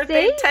happy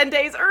birthday See? 10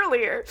 days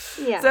earlier.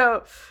 Yeah.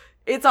 So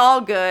it's all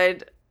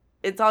good.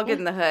 It's all good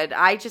in the hood.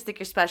 I just think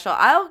you're special.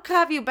 I'll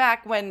have you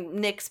back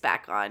when Nick's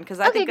back on because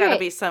I think that'll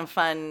great. be some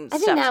fun I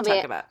think stuff to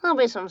talk about. That'll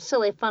be some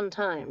silly fun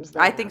times.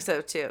 I think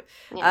so too.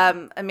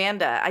 Yeah.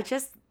 Amanda, I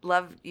just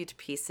love you to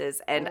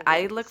pieces and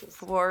I look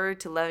forward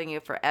to loving you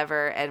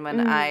forever. And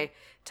when I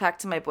talk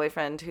to my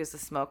boyfriend who's a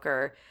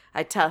smoker,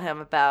 I tell him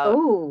about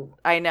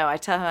I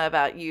tell him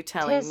about you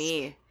telling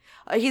me.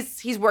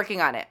 He's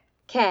working on it.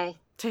 Okay.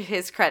 To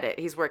his credit,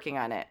 he's working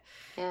on it.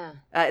 Yeah.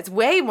 It's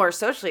way more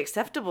socially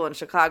acceptable in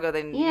Chicago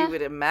than you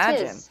would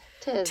imagine.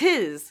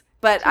 Tis.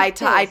 But I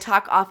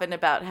talk often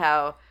about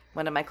how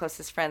one of my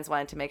closest friends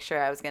wanted to make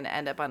sure I was going to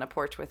end up on a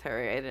porch with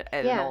her at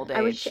an old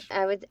age.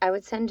 I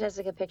would send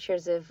Jessica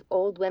pictures of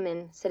old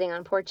women sitting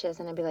on porches,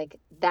 and I'd be like,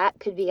 that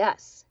could be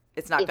us.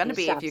 It's not going to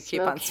be if you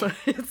keep on smoking.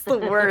 smoking. It's the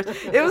worst.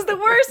 It was the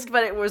worst,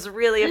 but it was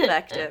really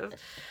effective.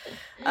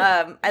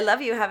 I love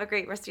you. Have a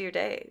great rest of your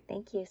day.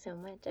 Thank you so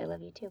much. I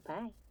love you too.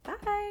 Bye.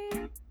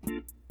 Bye.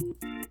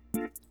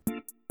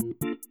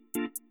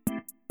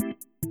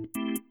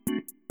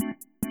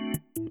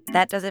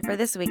 That does it for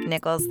this week,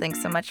 Nichols.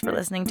 Thanks so much for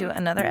listening to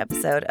another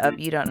episode of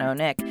You Don't Know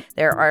Nick.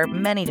 There are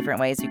many different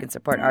ways you can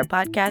support our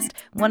podcast.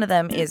 One of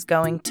them is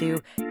going to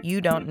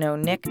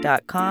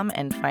youdon'tknownick.com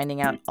and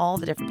finding out all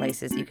the different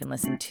places you can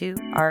listen to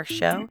our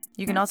show.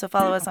 You can also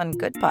follow us on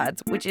Good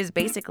Pods, which is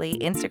basically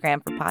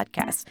Instagram for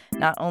podcasts.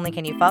 Not only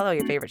can you follow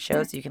your favorite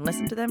shows, you can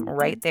listen to them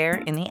right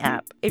there in the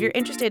app. If you're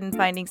interested in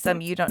finding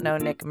some You Don't Know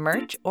Nick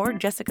merch or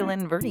Jessica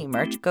Lynn Verdi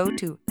merch, go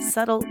to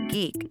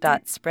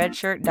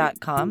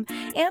subtlegeek.spreadshirt.com.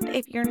 And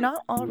if you're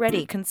not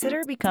already,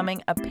 consider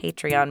becoming a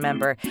Patreon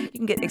member. You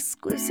can get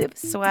exclusive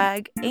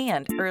swag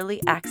and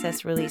early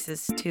access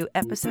releases to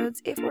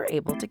episodes if we're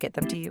able to get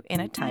them to you in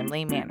a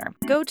timely manner.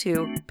 Go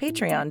to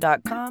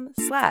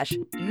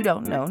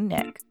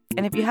patreon.com/youdon'tknownick.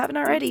 And if you haven't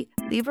already,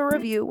 leave a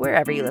review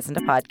wherever you listen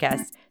to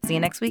podcasts. See you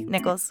next week,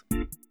 Nichols.